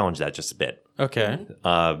 and challenge that just a bit. Okay.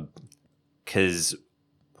 Because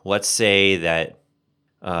let's say that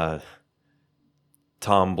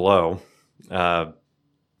Tom Blow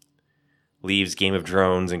leaves Game of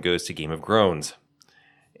Drones and goes to Game of Groans,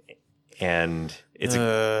 and it's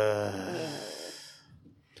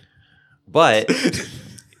but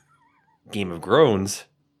Game of Groans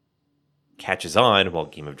catches on while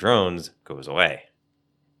Game of Drones goes away.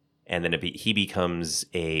 And then he becomes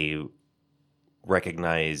a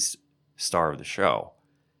recognized star of the show,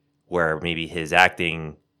 where maybe his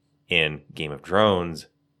acting in Game of Drones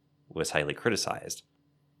was highly criticized.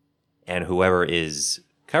 And whoever is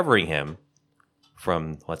covering him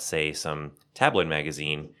from, let's say, some tabloid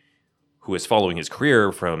magazine who is following his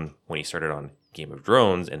career from when he started on Game of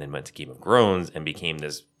Drones and then went to Game of Groans and became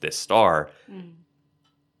this star,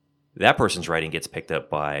 that person's writing gets picked up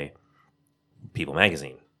by People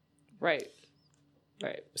magazine. Right.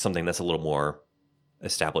 Something that's a little more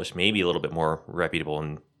established, maybe a little bit more reputable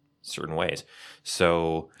in certain ways.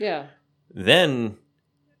 So then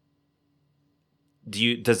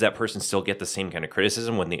does that person still get the same kind of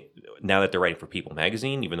criticism now that they're writing for People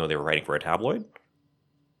magazine, even though they were writing for a tabloid?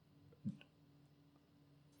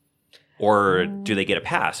 Or do they get a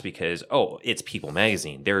pass because, it's People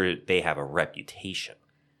magazine? They have a reputation.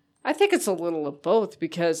 I think it's a little of both,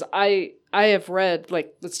 because I have read,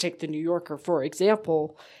 like, let's take the New Yorker, for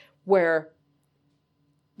example, where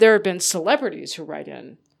there have been celebrities who write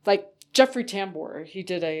in. Like Jeffrey Tambor, he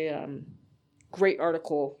did a great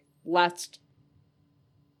article not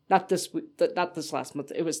this last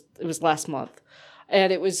month. It was last month.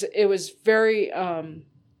 And it was very,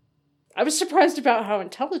 I was surprised about how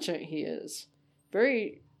intelligent he is.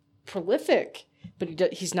 Very prolific,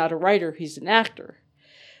 but he's not a writer, he's an actor.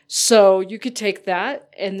 So you could take that,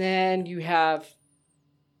 and then you have,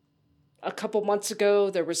 a couple months ago,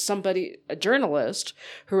 there was a journalist,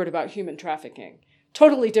 who wrote about human trafficking.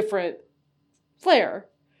 Totally different flair,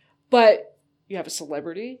 but you have a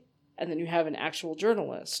celebrity, and then you have an actual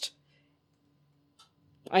journalist.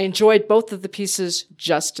 I enjoyed both of the pieces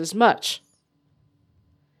just as much.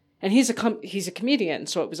 And he's a comedian,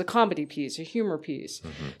 so it was a comedy piece, a humor piece.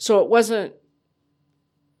 So it wasn't.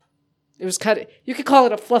 It was you could call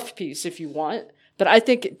it a fluff piece if you want, but I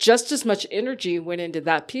think just as much energy went into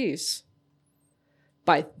that piece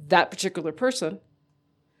by that particular person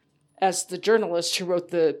as the journalist who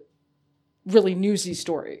wrote the really newsy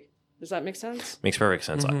story. Does that make sense? Makes perfect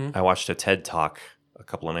sense. I watched a TED Talk a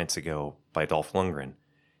couple of nights ago by Dolph Lundgren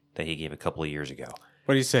that he gave a couple of years ago.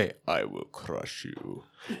 What do you say? I will crush you.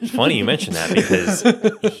 It's funny you mention that, because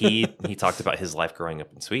he talked about his life growing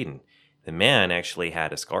up in Sweden. The man actually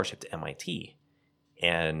had a scholarship to MIT,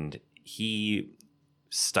 and he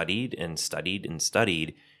studied and studied and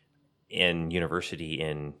studied in university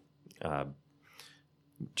and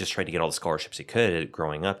just tried to get all the scholarships he could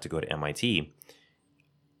growing up to go to MIT.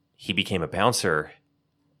 He became a bouncer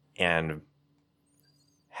and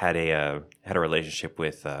had a relationship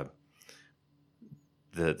with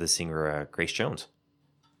the singer Grace Jones.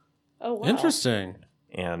 Oh, wow. Interesting.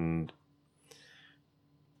 And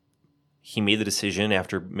he made the decision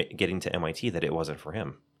after getting to MIT that it wasn't for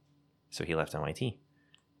him. So he left MIT.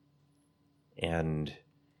 And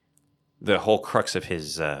the whole crux of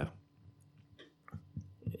his TED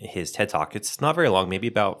Talk, it's not very long, maybe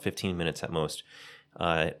about 15 minutes at most,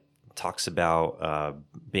 talks about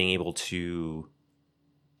being able to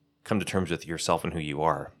come to terms with yourself and who you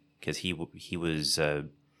are. Because he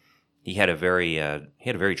had a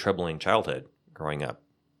very troubling childhood growing up.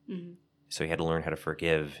 Mm-hmm. So he had to learn how to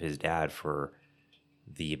forgive his dad for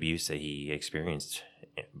the abuse that he experienced.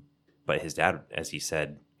 But his dad, as he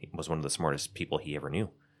said, was one of the smartest people he ever knew.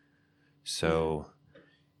 So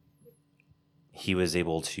he was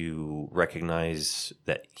able to recognize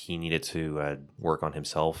that he needed to work on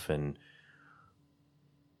himself, and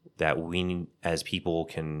that we as people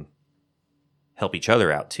can help each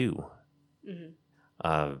other out too.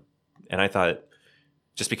 Mm-hmm. And I thought,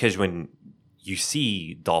 just because when you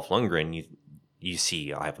see Dolph Lundgren, you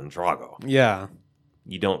see Ivan Drago. Yeah.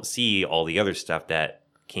 You don't see all the other stuff that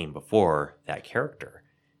came before that character.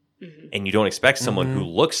 Mhm. And you don't expect someone who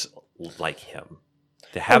looks like him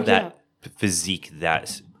to have that physique,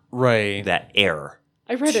 that Right. air.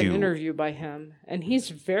 I read an to- interview by him, and he's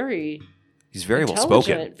very He's very well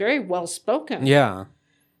intelligent, spoken. very well spoken. Yeah.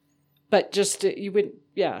 But just you wouldn't.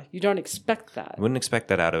 Yeah, you don't expect that. I wouldn't expect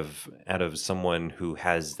that out of someone who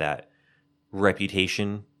has that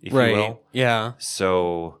reputation, if Right. you will. Yeah.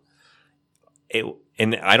 So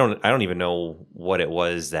and I don't even know what it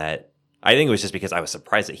was that I think it was just because I was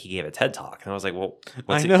surprised that he gave a TED talk. And I was like, well,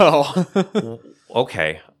 what's I know.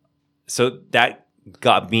 okay. So that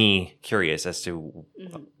got me curious as to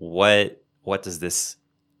Mhm. what does this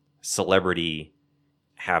celebrity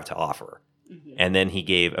have to offer? Mhm. And then he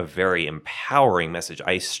gave a very empowering message.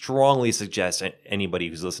 I strongly suggest anybody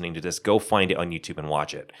who's listening to this go find it on YouTube and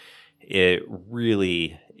watch it. It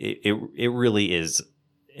really is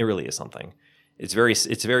something. It's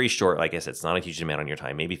very short. Like I said, it's not a huge amount on your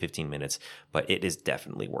time, maybe 15 minutes, but it is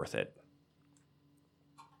definitely worth it.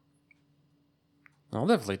 I'll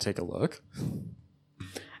definitely take a look.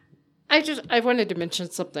 I wanted to mention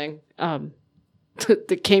something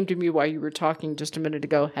that came to me while you were talking just a minute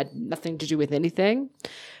ago. Had nothing to do with anything,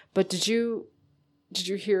 but did you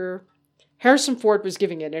hear Harrison Ford was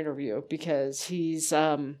giving an interview because he's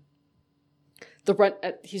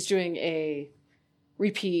he's doing a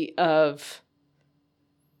repeat of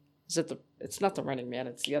it's not The Running Man,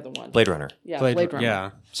 it's the other one. Blade Runner. Yeah, Blade Runner.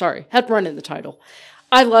 Yeah. Sorry, had run in the title.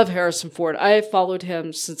 I love Harrison Ford. I have followed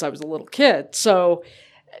him since I was a little kid. So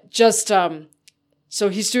just so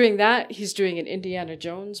he's doing that. He's doing an Indiana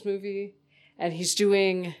Jones movie, and he's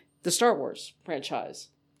doing the Star Wars franchise.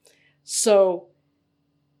 So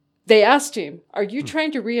they asked him, "Are you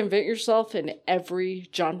trying to reinvent yourself in every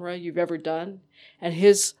genre you've ever done?" And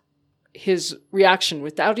his reaction,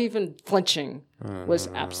 without even flinching, was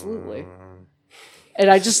absolutely. And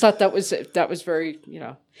I just thought that was very,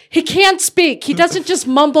 he can't speak. He doesn't just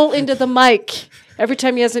mumble into the mic every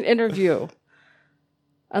time he has an interview.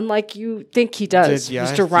 Unlike you think he does,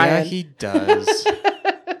 Mr. Ryan. Yeah, he does.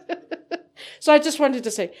 So I just wanted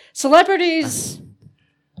to say, celebrities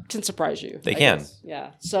can surprise you. They I can. guess.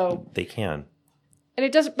 Yeah. So, They can. and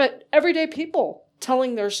it doesn't, but everyday people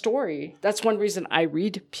telling their story. That's one reason I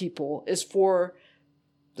read People, is for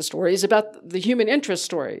the stories about the human interest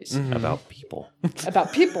stories. About people.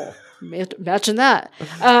 About people. Imagine that.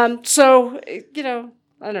 So,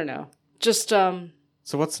 I don't know. Just So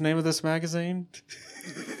what's the name of this magazine?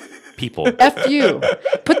 People. F you.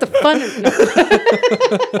 Put the fun in.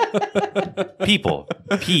 People.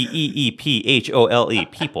 PEEPHOLE.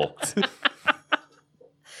 People.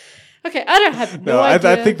 Okay, I don't have no I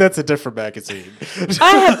idea. think that's a different magazine.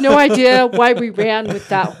 I have no idea why we ran with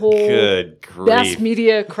that whole Good mass grief.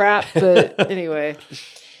 media crap. But anyway.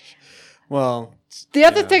 Well, The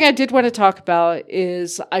other thing I did want to talk about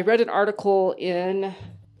is I read an article in,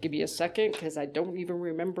 give me a second, because I don't even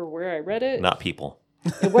remember where I read it. Not people.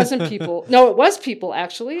 It wasn't People. No, it was People,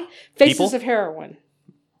 actually. Faces People? of Heroin.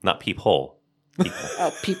 Not peephole. People.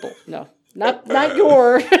 Oh, People. No, not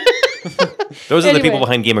your. Those are the people Anyway.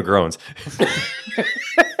 behind Game of Thrones.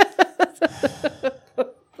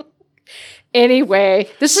 Anyway,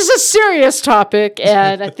 this is a serious topic,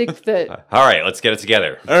 and I think that, All right, let's get it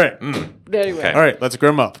together. all right. anyway. Okay. All right, let's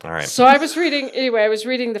grim up. All right. So I was reading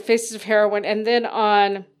The Faces of Heroin, and then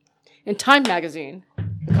in Time magazine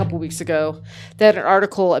a couple weeks ago, they had an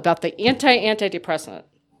article about the antidepressant.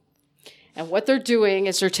 And what they're doing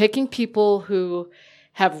is they're taking people who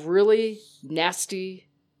have really nasty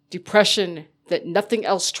depression that nothing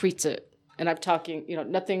else treats it. And I'm talking,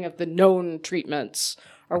 nothing of the known treatments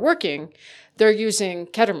are working. They're using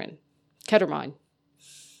ketamine,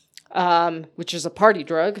 which is a party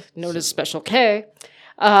drug known as Special K.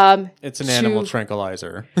 It's an animal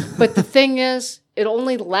tranquilizer. But the thing is, it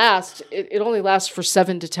only lasts for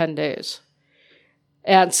 7 to 10 days.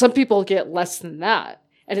 And some people get less than that.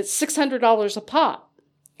 And it's $600 a pop.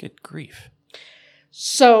 Good grief.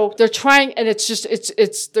 So they're trying, and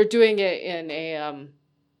they're doing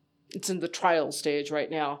it it's in the trial stage right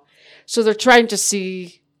now. So they're trying to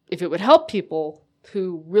see if it would help people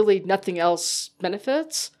who really nothing else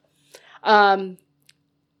benefits.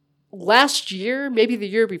 Last year, maybe the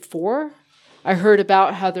year before, I heard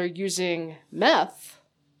about how they're using meth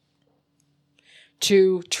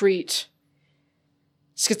to treat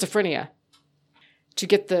schizophrenia, to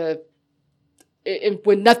get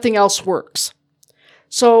when nothing else works.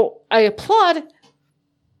 So I applaud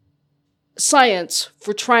science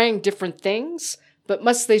for trying different things, but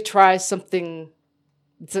must they try something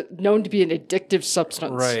It's known to be an addictive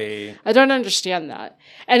substance. Right. I don't understand that.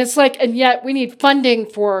 And it's like, and yet we need funding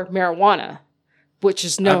for marijuana, which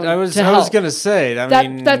is known I was to help. going to say,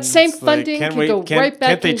 that same funding can go right back into marijuana.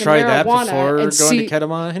 Can't they try that before going to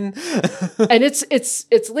ketamine? And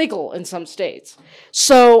it's legal in some states.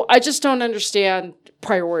 So I just don't understand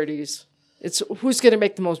priorities. It's who's going to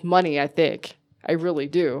make the most money, I think. I really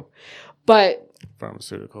do. But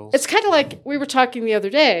pharmaceuticals. It's kind of like we were talking the other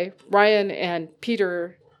day, Ryan and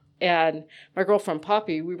Peter and my girlfriend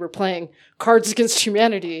Poppy, we were playing Cards Against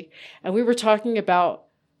Humanity, and we were talking about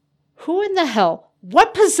who in the hell,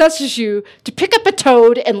 what possesses you to pick up a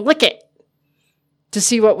toad and lick it to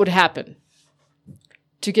see what would happen,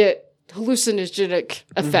 to get hallucinogenic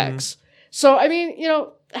effects. So, I mean,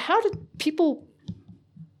 how do people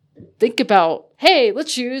think about, hey,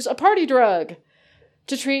 let's use a party drug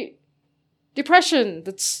to treat depression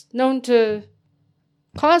that's known to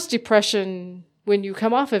cause depression when you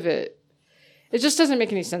come off of it? It just doesn't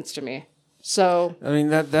make any sense to me. So I mean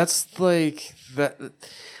that's like that.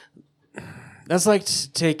 That's like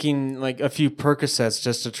taking like a few Percocets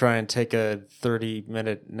just to try and take a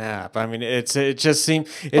 30-minute nap. I mean, it just seems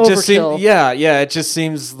it just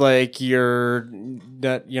seems like you're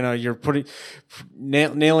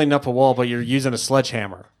nailing up a wall, but you're using a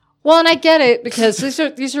sledgehammer. Well, and I get it because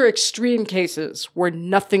these are extreme cases where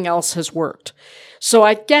nothing else has worked. So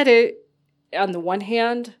I get it on the one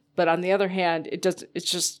hand, but on the other hand,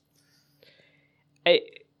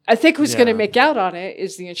 I think who's going to make out on it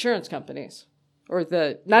is the insurance companies, or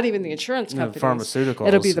not even the insurance companies. The pharmaceuticals.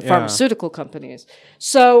 It'll be the pharmaceutical companies.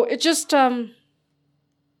 So it just does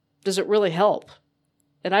it really help?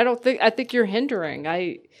 And I think you're hindering.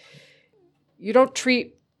 You don't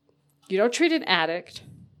treat an addict.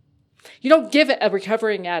 You don't give a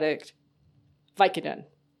recovering addict Vicodin.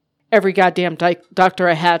 Every goddamn doctor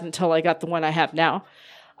I had until I got the one I have now.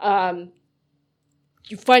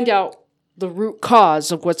 You find out the root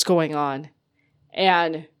cause of what's going on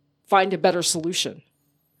and find a better solution.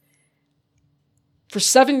 For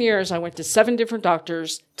 7 years, I went to 7 different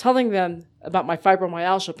doctors telling them about my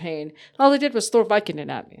fibromyalgia pain. All they did was throw Vicodin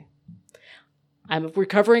at me. I'm a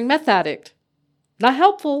recovering meth addict. Not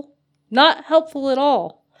helpful. Not helpful at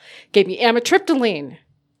all. Gave me amitriptyline,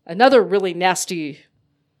 another really nasty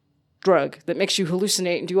drug that makes you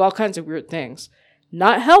hallucinate and do all kinds of weird things.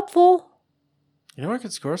 Not helpful. You know where I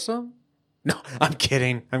could score some? No, I'm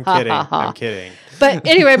kidding. I'm kidding. But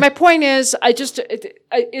anyway, my point is, I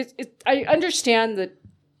understand that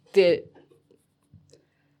the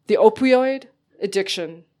opioid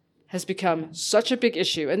addiction has become such a big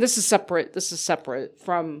issue, and this is separate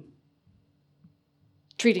from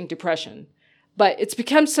treating depression. But it's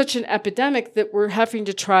become such an epidemic that we're having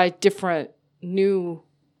to try different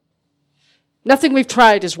nothing we've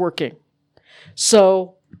tried is working.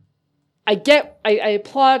 So I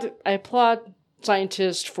applaud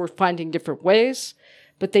scientists for finding different ways,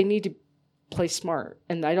 but they need to play smart.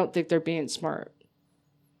 And I don't think they're being smart.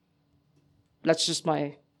 That's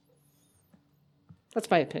my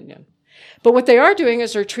opinion. But what they are doing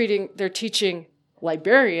is they're teaching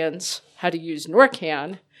librarians how to use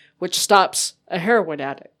Narcan, which stops a heroin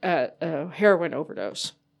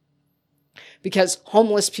overdose. Because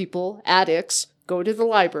homeless people, addicts, go to the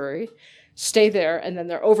library, stay there, and then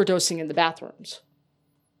they're overdosing in the bathrooms.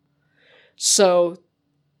 So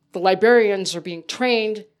the librarians are being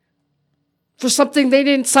trained for something they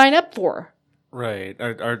didn't sign up for. Right.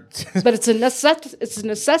 But it's a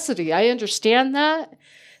necessity. I understand that.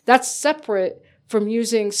 That's separate from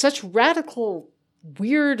using such radical,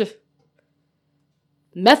 weird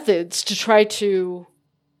methods to try to...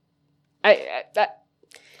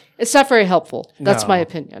 it's not very helpful. That's my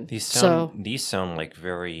opinion. These sound like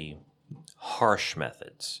very harsh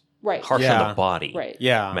methods. Right. Harsh on the body. Right.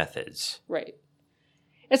 Yeah. Methods. Right.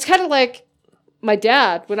 It's kind of like my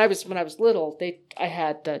dad, when I was little, I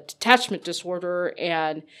had detachment disorder,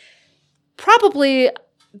 and probably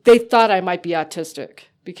they thought I might be autistic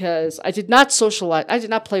because I did not socialize. I did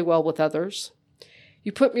not play well with others.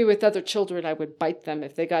 You put me with other children, I would bite them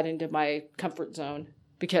if they got into my comfort zone,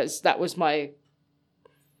 because that was my,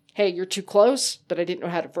 hey, you're too close, but I didn't know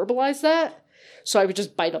how to verbalize that. So I would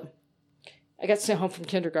just bite them. I got sent home from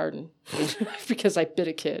kindergarten because I bit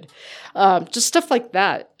a kid. Just stuff like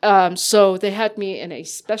that. So they had me in a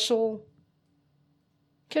special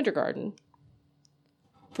kindergarten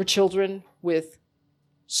for children with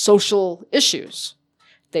social issues.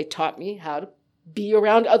 They taught me how to be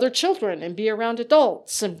around other children and be around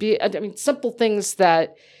adults and simple things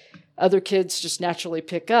that other kids just naturally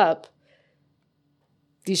pick up.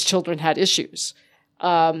 These children had issues.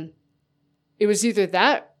 It was either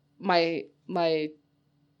that, my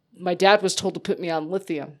my dad was told to put me on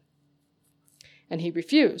lithium. And he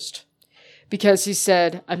refused because he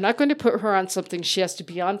said, I'm not going to put her on something she has to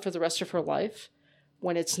be on for the rest of her life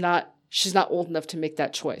when she's not old enough to make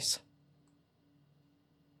that choice.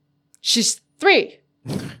 She's 3.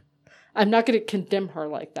 I'm not going to condemn her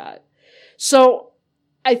like that. So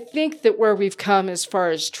I think that where we've come as far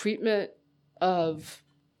as treatment of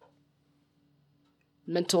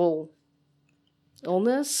mental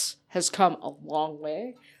illness has come a long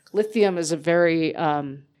way. Lithium is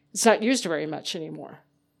it's not used very much anymore.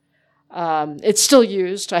 It's still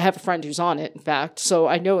used. I have a friend who's on it, in fact, so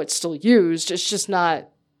I know it's still used. It's just not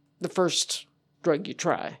the first drug you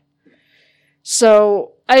try.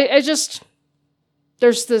 So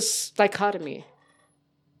there's this dichotomy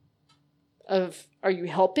of, are you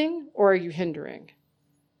helping or are you hindering?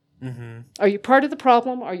 Mm-hmm. Are you part of the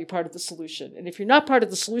problem? Or are you part of the solution? And if you're not part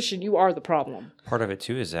of the solution, you are the problem. Part of it,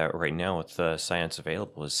 too, is that right now with the science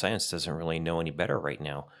available, science doesn't really know any better right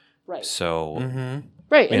now. Right. So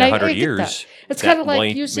right. in 100 years, it's kind of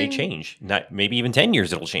like may change. Maybe even 10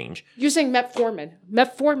 years it'll change. Using metformin.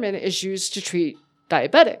 Metformin is used to treat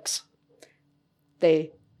diabetics.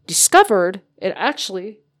 They discovered it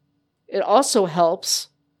also helps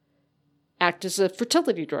act as a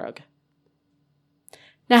fertility drug.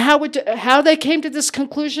 Now, how they came to this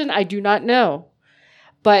conclusion, I do not know.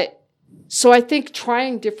 But so I think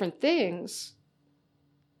trying different things,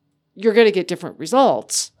 you're going to get different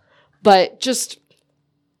results. But just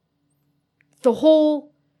the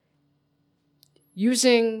whole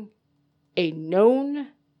using a known,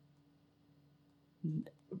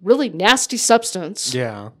 really nasty substance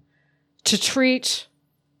to treat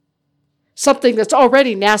something that's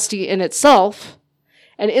already nasty in itself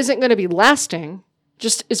and isn't going to be lasting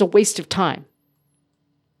just is a waste of time.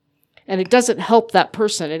 And it doesn't help that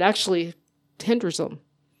person. It actually hinders them.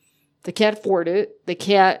 They can't afford it.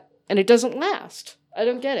 And it doesn't last. I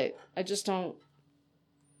don't get it. I just don't.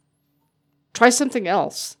 Try something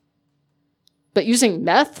else. But using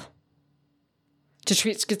meth to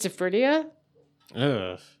treat schizophrenia?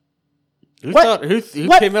 Ugh. Who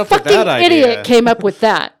came up with that idea? What idiot came up with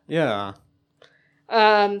that? Yeah.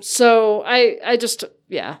 So I just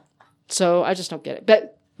don't get it.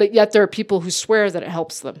 But yet there are people who swear that it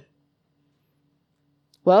helps them.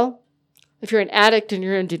 Well, if you're an addict and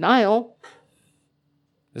you're in denial.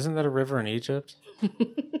 Isn't that a river in Egypt?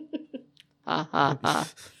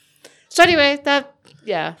 So anyway, I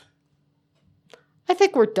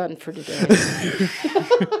think we're done for today.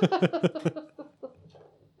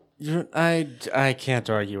 I can't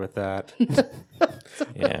argue with that.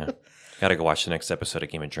 Yeah. Gotta go watch the next episode of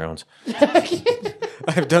Game of Thrones.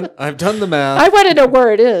 I've done the math. I want to know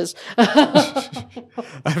where it is.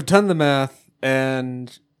 I've done the math,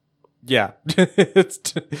 and yeah,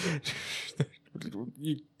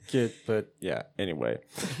 you get. But yeah, anyway,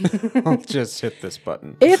 I'll just hit this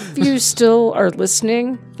button. If you still are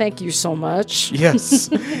listening, thank you so much.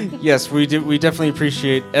 Yes, we do. We definitely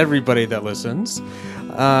appreciate everybody that listens.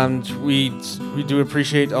 We do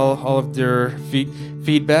appreciate all of their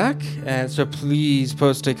feedback, and so please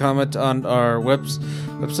post a comment on our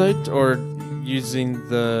website or using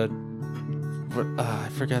the I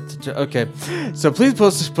forgot to okay. So please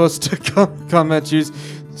post a comment use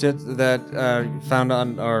that found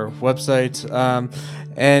on our website,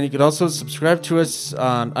 and you can also subscribe to us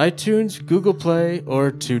on iTunes, Google Play,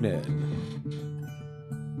 or TuneIn.